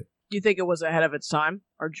brilliant. Do you think it was ahead of its time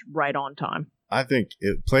or right on time? I think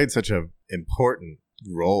it played such an important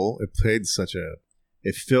role. It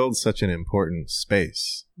filled such an important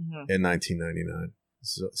space in 1999.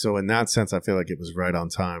 So in that sense, I feel like it was right on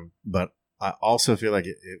time. But I also feel like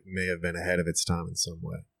it may have been ahead of its time in some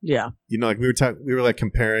way. Yeah. Like we were like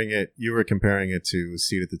comparing it. You were comparing it to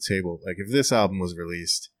Seat at the Table. Like if this album was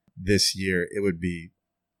released this year, it would be,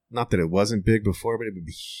 not that it wasn't big before, but it would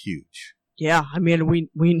be huge. Yeah, I mean, we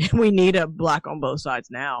need a Black on Both Sides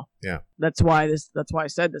now. Yeah, that's why I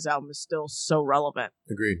said this album is still so relevant.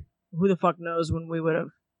 Agreed. Who the fuck knows when we would have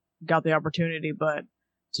got the opportunity? But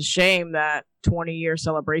it's a shame that 20-year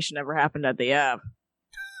celebration never happened at the Ave.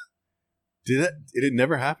 Did it? Did it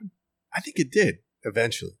never happen? I think it did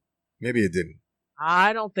eventually. Maybe it didn't.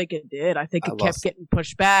 I don't think it did. I think it kept getting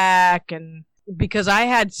pushed back, and because I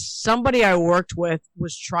had somebody I worked with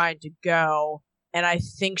was trying to go. And I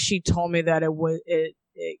think she told me that it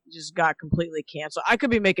just got completely canceled. I could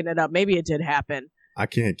be making it up. Maybe it did happen. I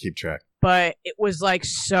can't keep track. But it was like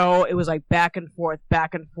back and forth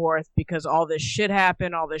because all this shit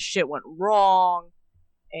happened. All this shit went wrong.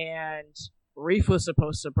 And Reef was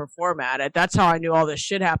supposed to perform at it. That's how I knew all this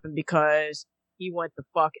shit happened, because he went the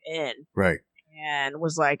fuck in. Right. And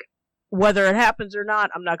was like, whether it happens or not,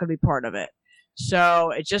 I'm not going to be part of it.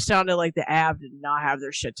 So it just sounded like the Av did not have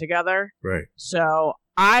their shit together. Right. So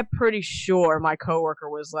I'm pretty sure my coworker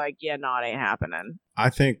was like, yeah, no, it ain't happening. I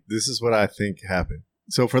think this is what I think happened.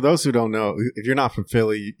 So for those who don't know, if you're not from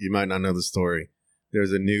Philly, you might not know the story.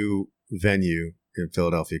 there's a new venue in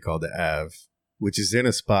Philadelphia called the Ave, which is in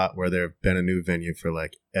a spot where there have been a new venue for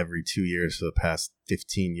like every 2 years for the past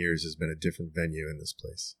 15 years. Has been a different venue in this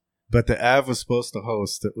place. But the Ave was supposed to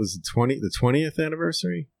host, it was the 20th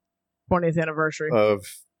anniversary? 20th anniversary. Of,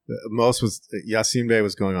 Yasin Bey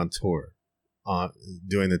was going on tour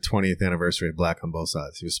doing the 20th anniversary of Black on Both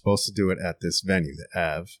Sides. He was supposed to do it at this venue, the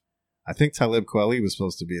Ave. I think Talib Kweli was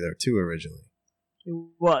supposed to be there too originally. He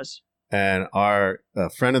was. And our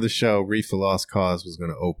friend of the show, Reef the Lost Cause, was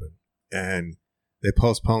going to open. And they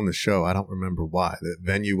postponed the show. I don't remember why. The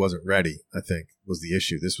venue wasn't ready, I think, was the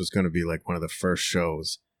issue. This was going to be like one of the first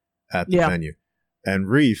shows at the venue. And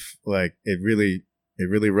Reef, like, it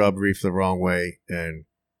really rubbed Reef the wrong way. And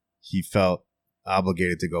he felt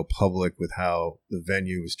obligated to go public with how the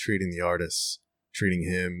venue was treating the artists, treating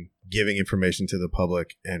him, giving information to the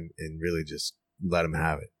public, and really just let him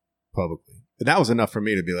have it publicly. And that was enough for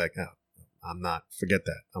me to be like, oh, forget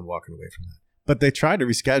that. I'm walking away from that. But they tried to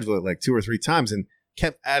reschedule it like 2 or 3 times and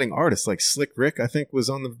kept adding artists. Like Slick Rick, I think, was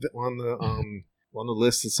on the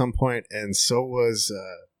list at some point, and so was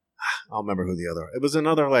I don't remember who the other. It was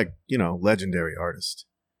another legendary artist.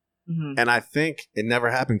 Mm-hmm. And I think it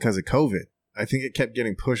never happened because of COVID. I think it kept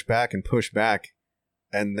getting pushed back,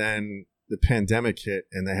 and then the pandemic hit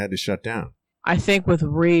and they had to shut down. I think with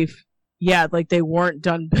Reef, like they weren't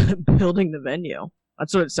done building the venue.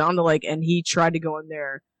 That's what it sounded like, and he tried to go in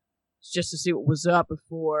there just to see what was up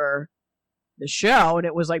before the show, and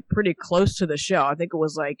it was like pretty close to the show. I think it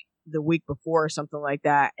was like the week before or something like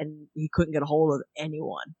that, and he couldn't get a hold of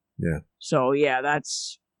anyone. Yeah. So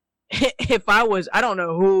that's if I don't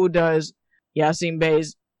know who does Yasin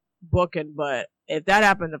Bey's booking, but if that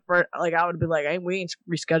happened I would be like, hey, we ain't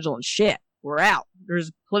rescheduling shit. We're out.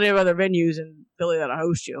 There's plenty of other venues in Philly that'll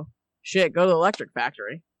host you. Shit, go to the Electric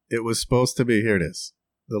Factory. It was supposed to be, here it is,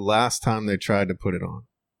 the last time they tried to put it on,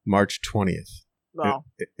 March 20th. Wow.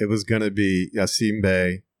 It was going to be Yasin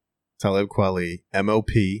Bey, Talib Kweli,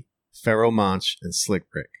 M.O.P., Pharoah Monch, and Slick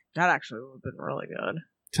Rick. That actually would have been really good.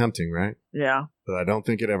 Tempting, right? Yeah. But I don't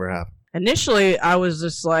think it ever happened. Initially, I was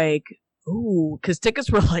just like, ooh, because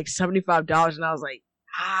tickets were like $75, and I was like,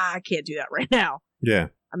 I can't do that right now. Yeah.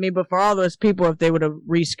 I mean, but for all those people, if they would have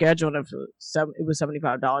rescheduled, if it was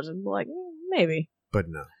 $75, I'd be like, maybe. But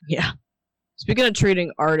no. Yeah. Speaking of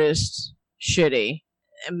treating artists shitty,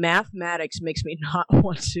 mathematics makes me not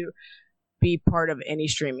want to be part of any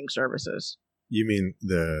streaming services. You mean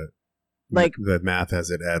the math as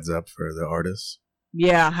it adds up for the artists?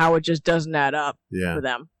 Yeah, how it just doesn't add up for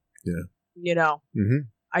them. Yeah. You know? Mm-hmm.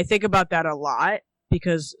 I think about that a lot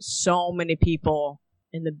because so many people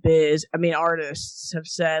in the biz, artists have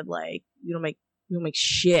said, like, you don't make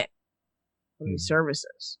shit from these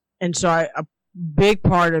services. And so a big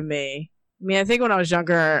part of me, I think when I was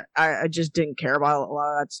younger, I just didn't care about a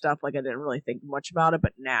lot of that stuff. Like, I didn't really think much about it.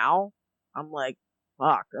 But now, I'm like,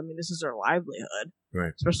 fuck. This is our livelihood.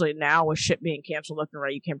 Right. Especially now with shit being canceled left and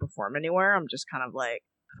right. You can't perform anywhere. I'm just kind of like,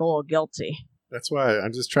 a little guilty. That's why I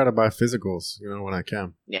just try to buy physicals, when I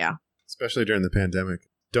can. Yeah. Especially during the pandemic.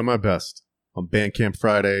 Done my best on Bandcamp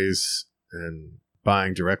Fridays and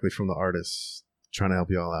buying directly from the artists, trying to help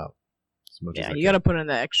you all out as much as I can. You got to put in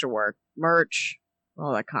the extra work. Merch,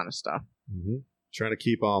 all that kind of stuff. Mm-hmm. Trying to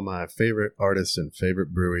keep all my favorite artists and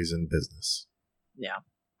favorite breweries in business. Yeah.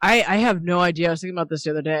 I have no idea. I was thinking about this the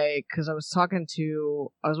other day because I was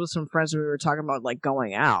with some friends and we were talking about like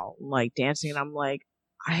going out, like dancing, and I'm like,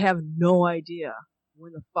 I have no idea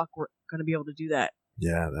when the fuck we're going to be able to do that.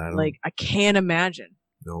 Yeah. I can't imagine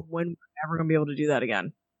when we're ever going to be able to do that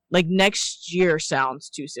again. Like next year sounds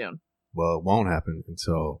too soon. Well, it won't happen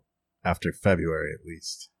until after February at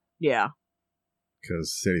least. Yeah.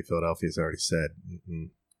 Because City of Philadelphia has already said,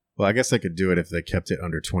 well, I guess they could do it if they kept it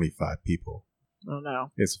under 25 people. I don't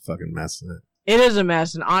know. It's a fucking mess, isn't it? It is a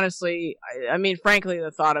mess, and honestly, frankly, the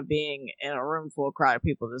thought of being in a room full of crowd of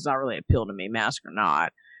people does not really appeal to me, mask or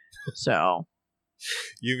not. So.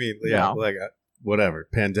 You mean, like, whatever,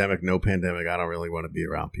 pandemic, no pandemic, I don't really want to be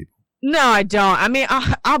around people. No, I don't.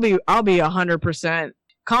 I'll be 100%.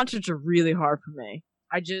 Concerts are really hard for me.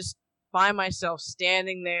 I just find myself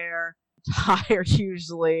standing there, tired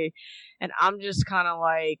usually, and I'm just kind of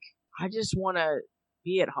like, I just want to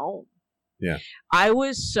be at home. Yeah. I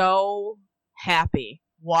was so happy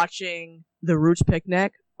watching the Roots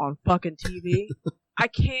Picnic on fucking TV. I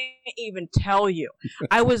can't even tell you.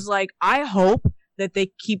 I was like, I hope that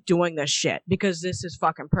they keep doing this shit because this is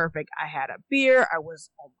fucking perfect. I had a beer. I was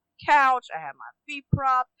on my couch. I had my feet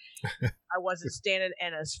propped. I wasn't standing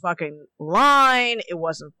in a fucking line. It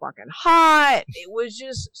wasn't fucking hot. It was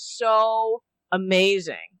just so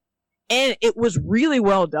amazing. And it was really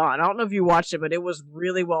well done. I don't know if you watched it, but it was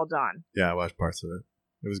really well done. Yeah, I watched parts of it.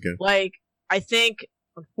 It was good. Like, I think,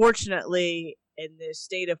 unfortunately, in this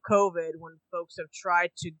state of COVID, when folks have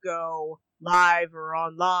tried to go live or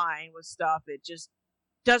online with stuff, it just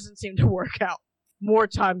doesn't seem to work out more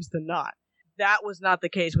times than not. That was not the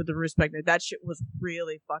case with the Roost Picnic. That shit was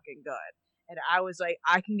really fucking good. And I was like,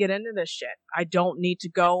 I can get into this shit. I don't need to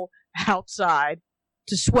go outside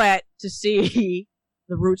to sweat to see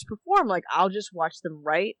the Roots perform. Like, I'll just watch them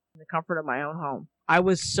right in the comfort of my own home. I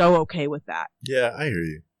was so okay with that. Yeah, I hear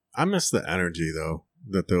you. I miss the energy, though,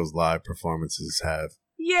 that those live performances have.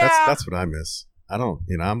 Yeah. That's what I miss. I don't,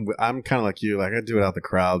 I'm kind of like you. Like, I do it out the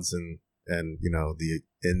crowds and the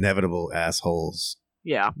inevitable assholes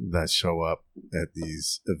that show up at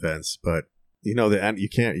these events. But, you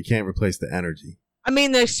can't replace the energy. I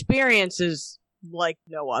mean, the experience is like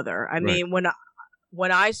no other. I mean,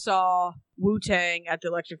 when I saw Wu-Tang at the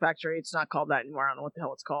Electric Factory, it's not called that anymore. I don't know what the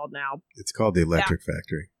hell it's called now. It's called the Electric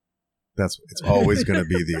Factory. It's always going to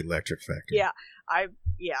be the Electric Factory. Yeah.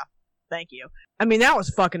 Thank you. I mean, that was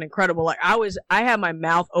fucking incredible. Like, I had my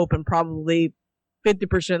mouth open probably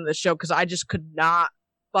 50% of the show because I just could not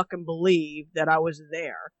fucking believe that I was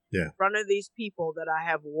there in front of these people that I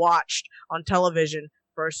have watched on television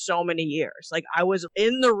for so many years. Like, I was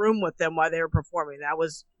in the room with them while they were performing. That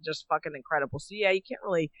was just fucking incredible. So yeah, you can't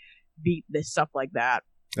really beat this stuff like that.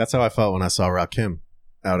 That's how I felt when I saw Rakim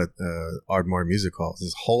out at Ardmore Music Hall.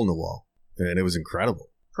 This hole in the wall, and it was incredible.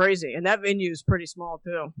 Crazy. And that venue is pretty small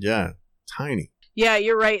too. Yeah, tiny. Yeah,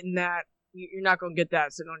 you're right in that you're not going to get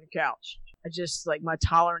that sitting on your couch. I just, like, my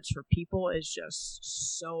tolerance for people is just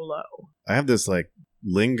so low. I have this, like,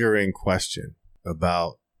 lingering question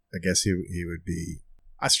about, I guess he would be,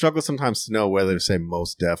 I struggle sometimes to know whether to say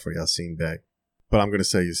Mos Def or Yasin Beg, but I'm going to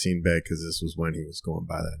say Yasin Beg because this was when he was going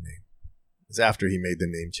by that name. It's after he made the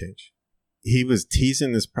name change. He was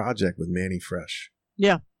teasing this project with Manny Fresh.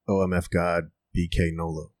 Yeah. OMF God, BK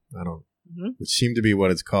Nolo. Which seemed to be what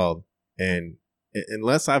it's called. And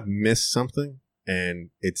unless I've missed something and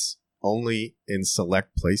it's only in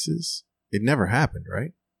select places, it never happened,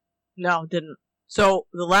 right? No, it didn't. So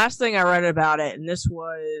the last thing I read about it, and this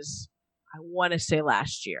was, I want to say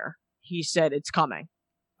last year, he said it's coming.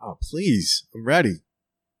 Oh, please. I'm ready.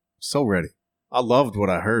 So ready. I loved what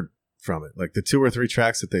I heard from it. Like, the 2 or 3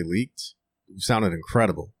 tracks that they leaked sounded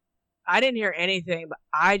incredible. I didn't hear anything, but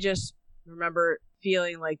I just remember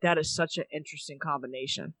feeling like that is such an interesting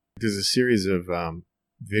combination. There's a series of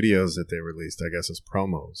videos that they released, I guess, as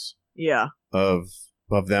promos. Yeah. Of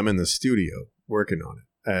them in the studio working on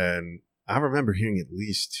it. And I remember hearing at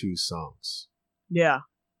least 2 songs. Yeah.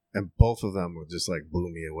 And both of them were just like blew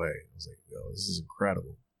me away. I was like, yo, this is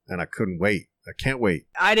incredible. And I couldn't wait. I can't wait.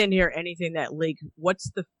 I didn't hear anything that leaked. What's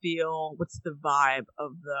the feel? What's the vibe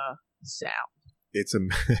of the sound? It's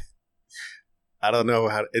I don't know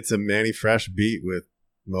how, it's a Manny Fresh beat with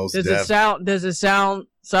Mos Def. Does it sound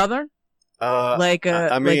Southern?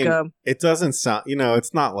 It doesn't sound,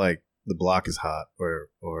 it's not like The Block is Hot or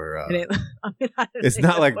it's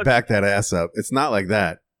not like Back That Ass Up. It's not like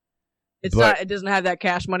that. It doesn't have that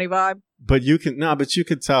Cash Money vibe. But you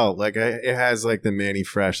could tell, like, it has like the Manny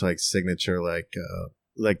Fresh, like, signature,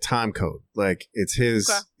 like time code. Like, it's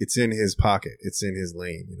it's in his pocket. It's in his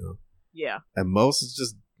lane, Yeah. And Mos is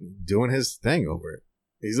just doing his thing over it.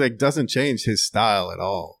 He's like, doesn't change his style at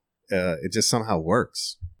all. It just somehow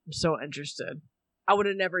works. I'm so interested. I would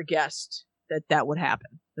have never guessed that would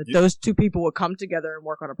happen. That those 2 people would come together and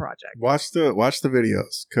work on a project. Watch the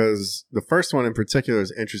videos, because the first one in particular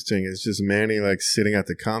is interesting. It's just Manny, like, sitting at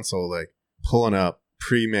the console, like, pulling up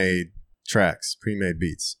pre-made tracks, pre-made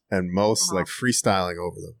beats, and Mos like freestyling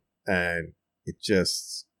over them, and it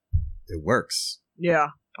works. Yeah,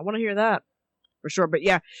 I want to hear that for sure. But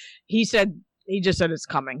yeah, he just said it's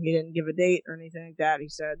coming. He didn't give a date or anything like that. He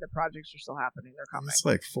said the projects are still happening. They're coming. It's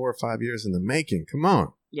like 4 or 5 years in the making. Come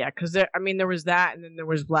on. Yeah, because there was that, and then there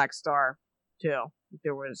was Black Star too.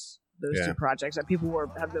 There was those 2 projects that people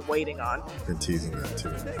have been waiting on. Been teasing that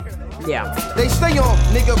too. Yeah. They stay on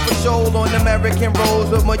nigga patrol on American roads,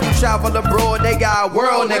 but when you travel abroad, they got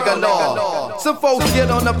world nigga law. Some folks get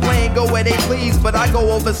on the plane, go where they please, but I go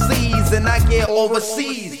overseas and I get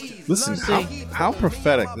overseas. Listen, how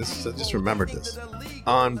prophetic this is. I just remembered this.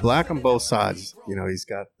 On Black on Both Sides, he's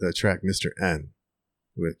got the track Mr. N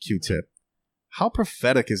with Q-Tip. How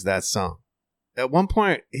prophetic is that song? At one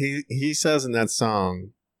point, he says in that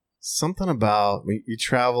song something about when you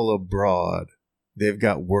travel abroad, they've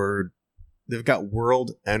got world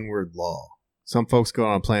N-word law. Some folks go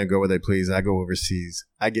on a plane, go where they please. I go overseas.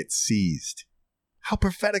 I get seized. How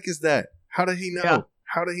prophetic is that? How did he know? Yeah.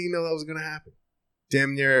 How did he know that was going to happen?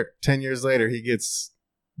 damn near 10 years later, he gets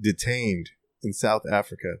detained in South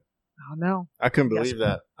Africa. Oh, no. I couldn't believe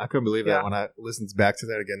that. I couldn't believe that when I listened back to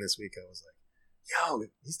that again this week. I was like, yo,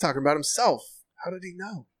 he's talking about himself. How did he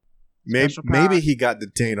know? Maybe he got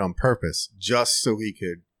detained on purpose just so he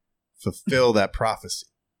could fulfill that prophecy.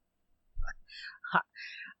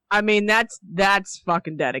 I mean, that's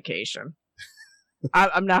fucking dedication.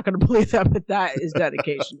 I'm not going to believe that, but that is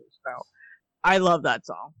dedication. So, I love that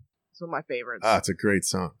song. It's one of my favorites. It's a great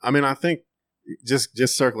song. I mean, I think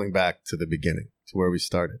just circling back to the beginning, to where we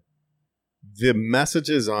started, the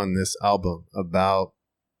messages on this album about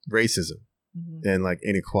racism and like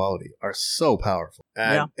inequality are so powerful.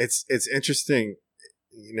 And it's interesting,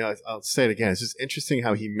 you know, I'll say it again. It's just interesting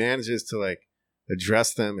how he manages to like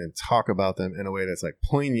address them and talk about them in a way that's like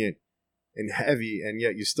poignant and heavy, and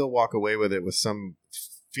yet you still walk away with it with some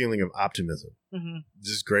feeling of optimism.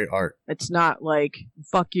 Just great art. It's not like,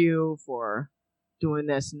 fuck you for doing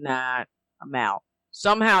this and that, I'm out.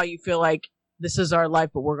 Somehow you feel like this is our life,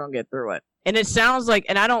 but we're going to get through it. And it sounds like,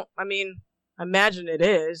 and I imagine it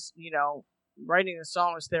is, you know, writing the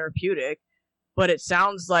song is therapeutic, but it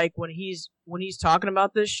sounds like when he's talking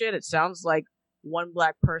about this shit, it sounds like one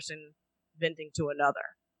black person venting to another.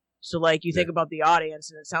 So like you think about the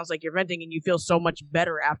audience and it sounds like you're venting and you feel so much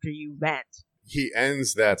better after you vent. He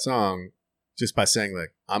ends that song just by saying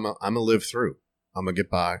like, I'm gonna live through. I'm gonna get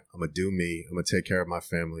by. I'm gonna do me. I'm gonna take care of my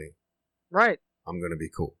family. Right. I'm gonna be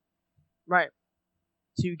cool. Right.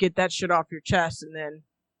 So you get that shit off your chest and then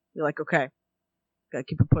you're like, okay, gotta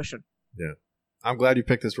keep it pushing. Yeah. I'm glad you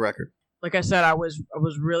picked this record. Like I said, I was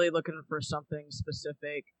really looking for something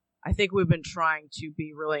specific. I think we've been trying to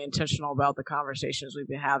be really intentional about the conversations we've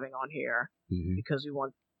been having on here because we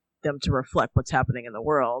want them to reflect what's happening in the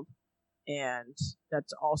world. And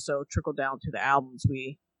that's also trickled down to the albums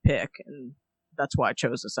we pick. And that's why I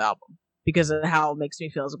chose this album. Because of how it makes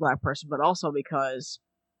me feel as a black person, but also because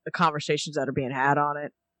the conversations that are being had on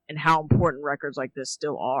it and how important records like this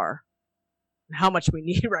still are. And how much we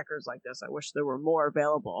need records like this. I wish there were more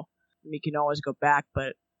available. We can always go back,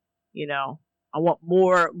 but, you know, I want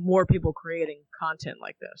more people creating content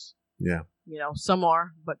like this. Yeah. You know, some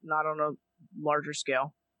are, but not on a larger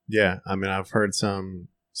scale. Yeah. I mean, I've heard some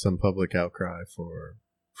public outcry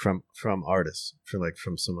from artists,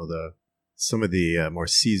 from some of the more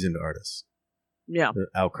seasoned artists. Yeah. The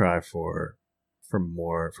outcry for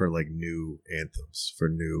like new anthems, for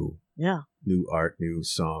new art, new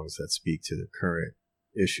songs that speak to the current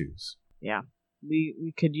issues. Yeah.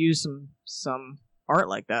 We could use some art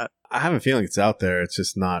like that. I have a feeling it's out there. It's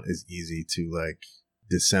just not as easy to like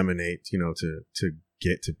disseminate, you know, to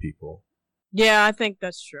get to people. Yeah, I think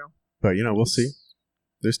that's true. But you know, we'll see.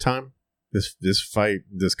 There's time. This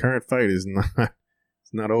current fight is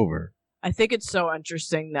not over. I think it's so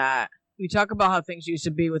interesting that we talk about how things used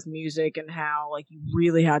to be with music and how like you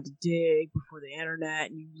really had to dig before the internet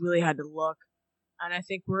and you really had to look. And I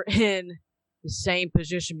think we're in the same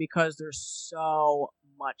position because there's so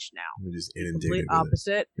much now. We're just inundated. Complete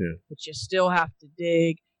opposite. Yeah. But you still have to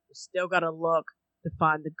dig. You still got to look to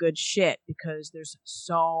find the good shit because there's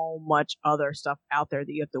so much other stuff out there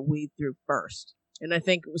that you have to weed through first. And I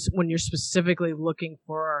think when you're specifically looking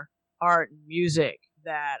for art and music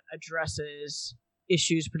that addresses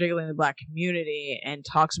issues, particularly in the black community, and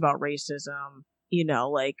talks about racism, you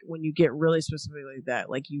know, like when you get really specific like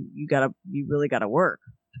that, like you really gotta work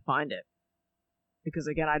to find it. Because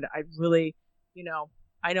again, I really, you know,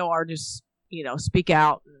 I know artists, you know, speak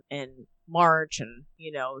out and march and,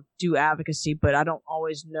 you know, do advocacy, but I don't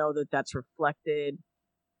always know that that's reflected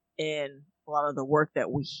in a lot of the work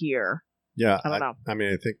that we hear. Yeah. I don't know. I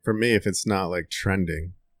mean, I think for me, if it's not like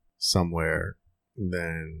trending somewhere,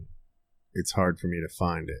 then it's hard for me to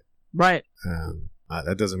find it. Right.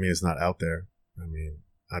 That doesn't mean it's not out there. I mean,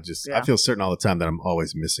 I feel certain all the time that I'm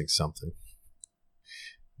always missing something,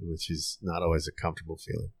 which is not always a comfortable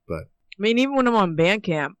feeling. But I mean, even when I'm on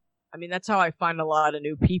Bandcamp, I mean, that's how I find a lot of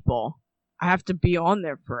new people. I have to be on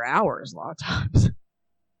there for hours a lot of times.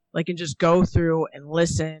 Like, and just go through and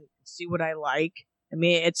listen, see what I like. I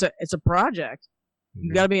mean, it's a project.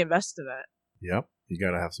 You got to be invested in it. Yep. You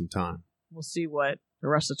got to have some time. We'll see what the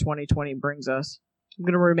rest of 2020 brings us. I'm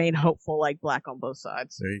going to remain hopeful, like Black on both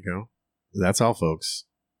sides. There you go. That's all, folks.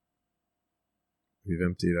 We've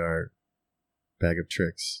emptied our bag of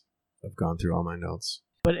tricks. I've gone through all my notes.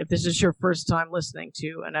 But if this is your first time listening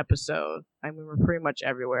to an episode, I mean, we're pretty much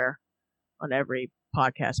everywhere on every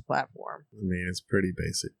podcast platform. I mean, it's pretty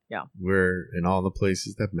basic. Yeah. We're in all the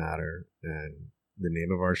places that matter, and the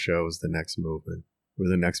name of our show is The Next Movement. We're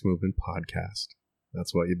The Next Movement Podcast.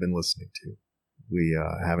 That's what you've been listening to. We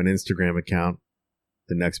have an Instagram account,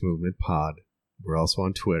 The Next Movement Pod. We're also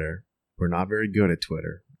on Twitter. We're not very good at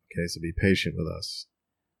Twitter, okay? So be patient with us.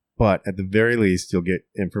 But at the very least, you'll get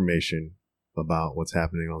information about what's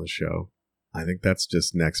happening on the show. I think that's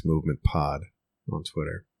just Next Movement Pod on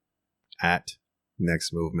Twitter. At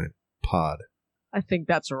Next Movement Pod. I think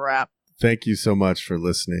that's a wrap. Thank you so much for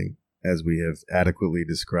listening. As we have adequately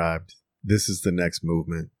described, this is the Next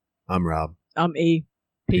Movement. I'm Rob. I'm E.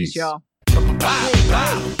 Peace, y'all.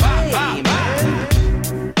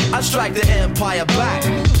 I strike the empire back.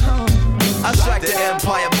 I strike the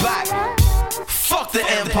empire back. Fuck the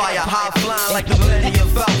empire, high flying like the Millennium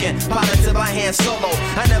Falcon, piloted by Han Solo.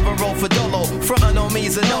 I never roll for Dolo, frontin' on me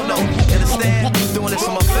is a no-no. Understand? Doing this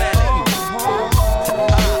for my family.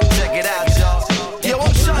 Check it out, y'all. Yo,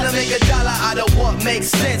 I'm trying to make $1 out of what makes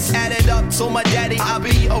sense. Add it up to my daddy, I'll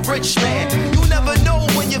be a rich man. You never know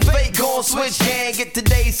when your fate gon' switch hand. Get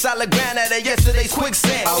today's solid ground out of yesterday's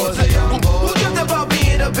quicksand. I was a young boy who dreamt about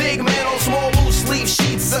being a big man on small loose leaf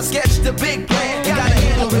sheets. I sketched a big plan. Gotta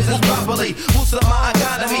handle business properly. Boost up my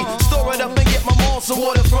economy. Store it up and get my mom some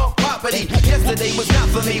waterfront property. Yesterday was not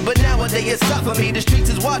for me, but nowadays it's not for me. The streets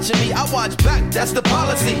is watching me. I watch back. That's the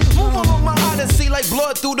policy. Move along my odyssey like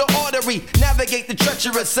blood through the artery. Navigate the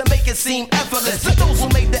treacherous and make it seem effortless. For those who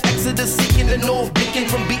made the exodus, seeking the north, beacon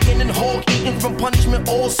from beating and hog eating from punishment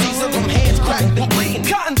all season, from hands cracked and bleeding.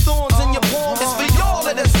 Cotton thorns in your palm. It's for y'all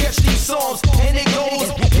that sketch these songs. And it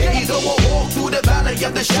goes, here you go, I walk through the valley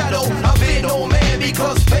of the shadow. I fear no man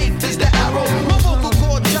because faith is the arrow. My vocal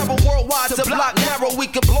cord travel worldwide to block narrow. We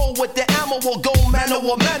can blow with the ammo or go mano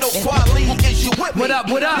or mano. Quality is you with me. What up,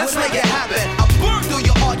 what up? Let's make it happen. I burn through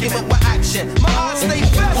your argument with action. My eyes stay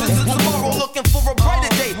fast into tomorrow, looking for a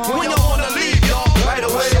brighter day. When you wanna leave, y'all, right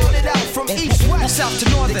away. Shout it out from east, west, south to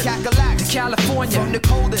northern, to California, from the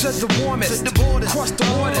coldest to the warmest, to the borders, across the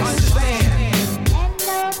waters. Understand?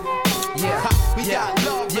 Yeah, we got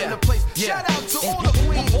love in the place. Yeah.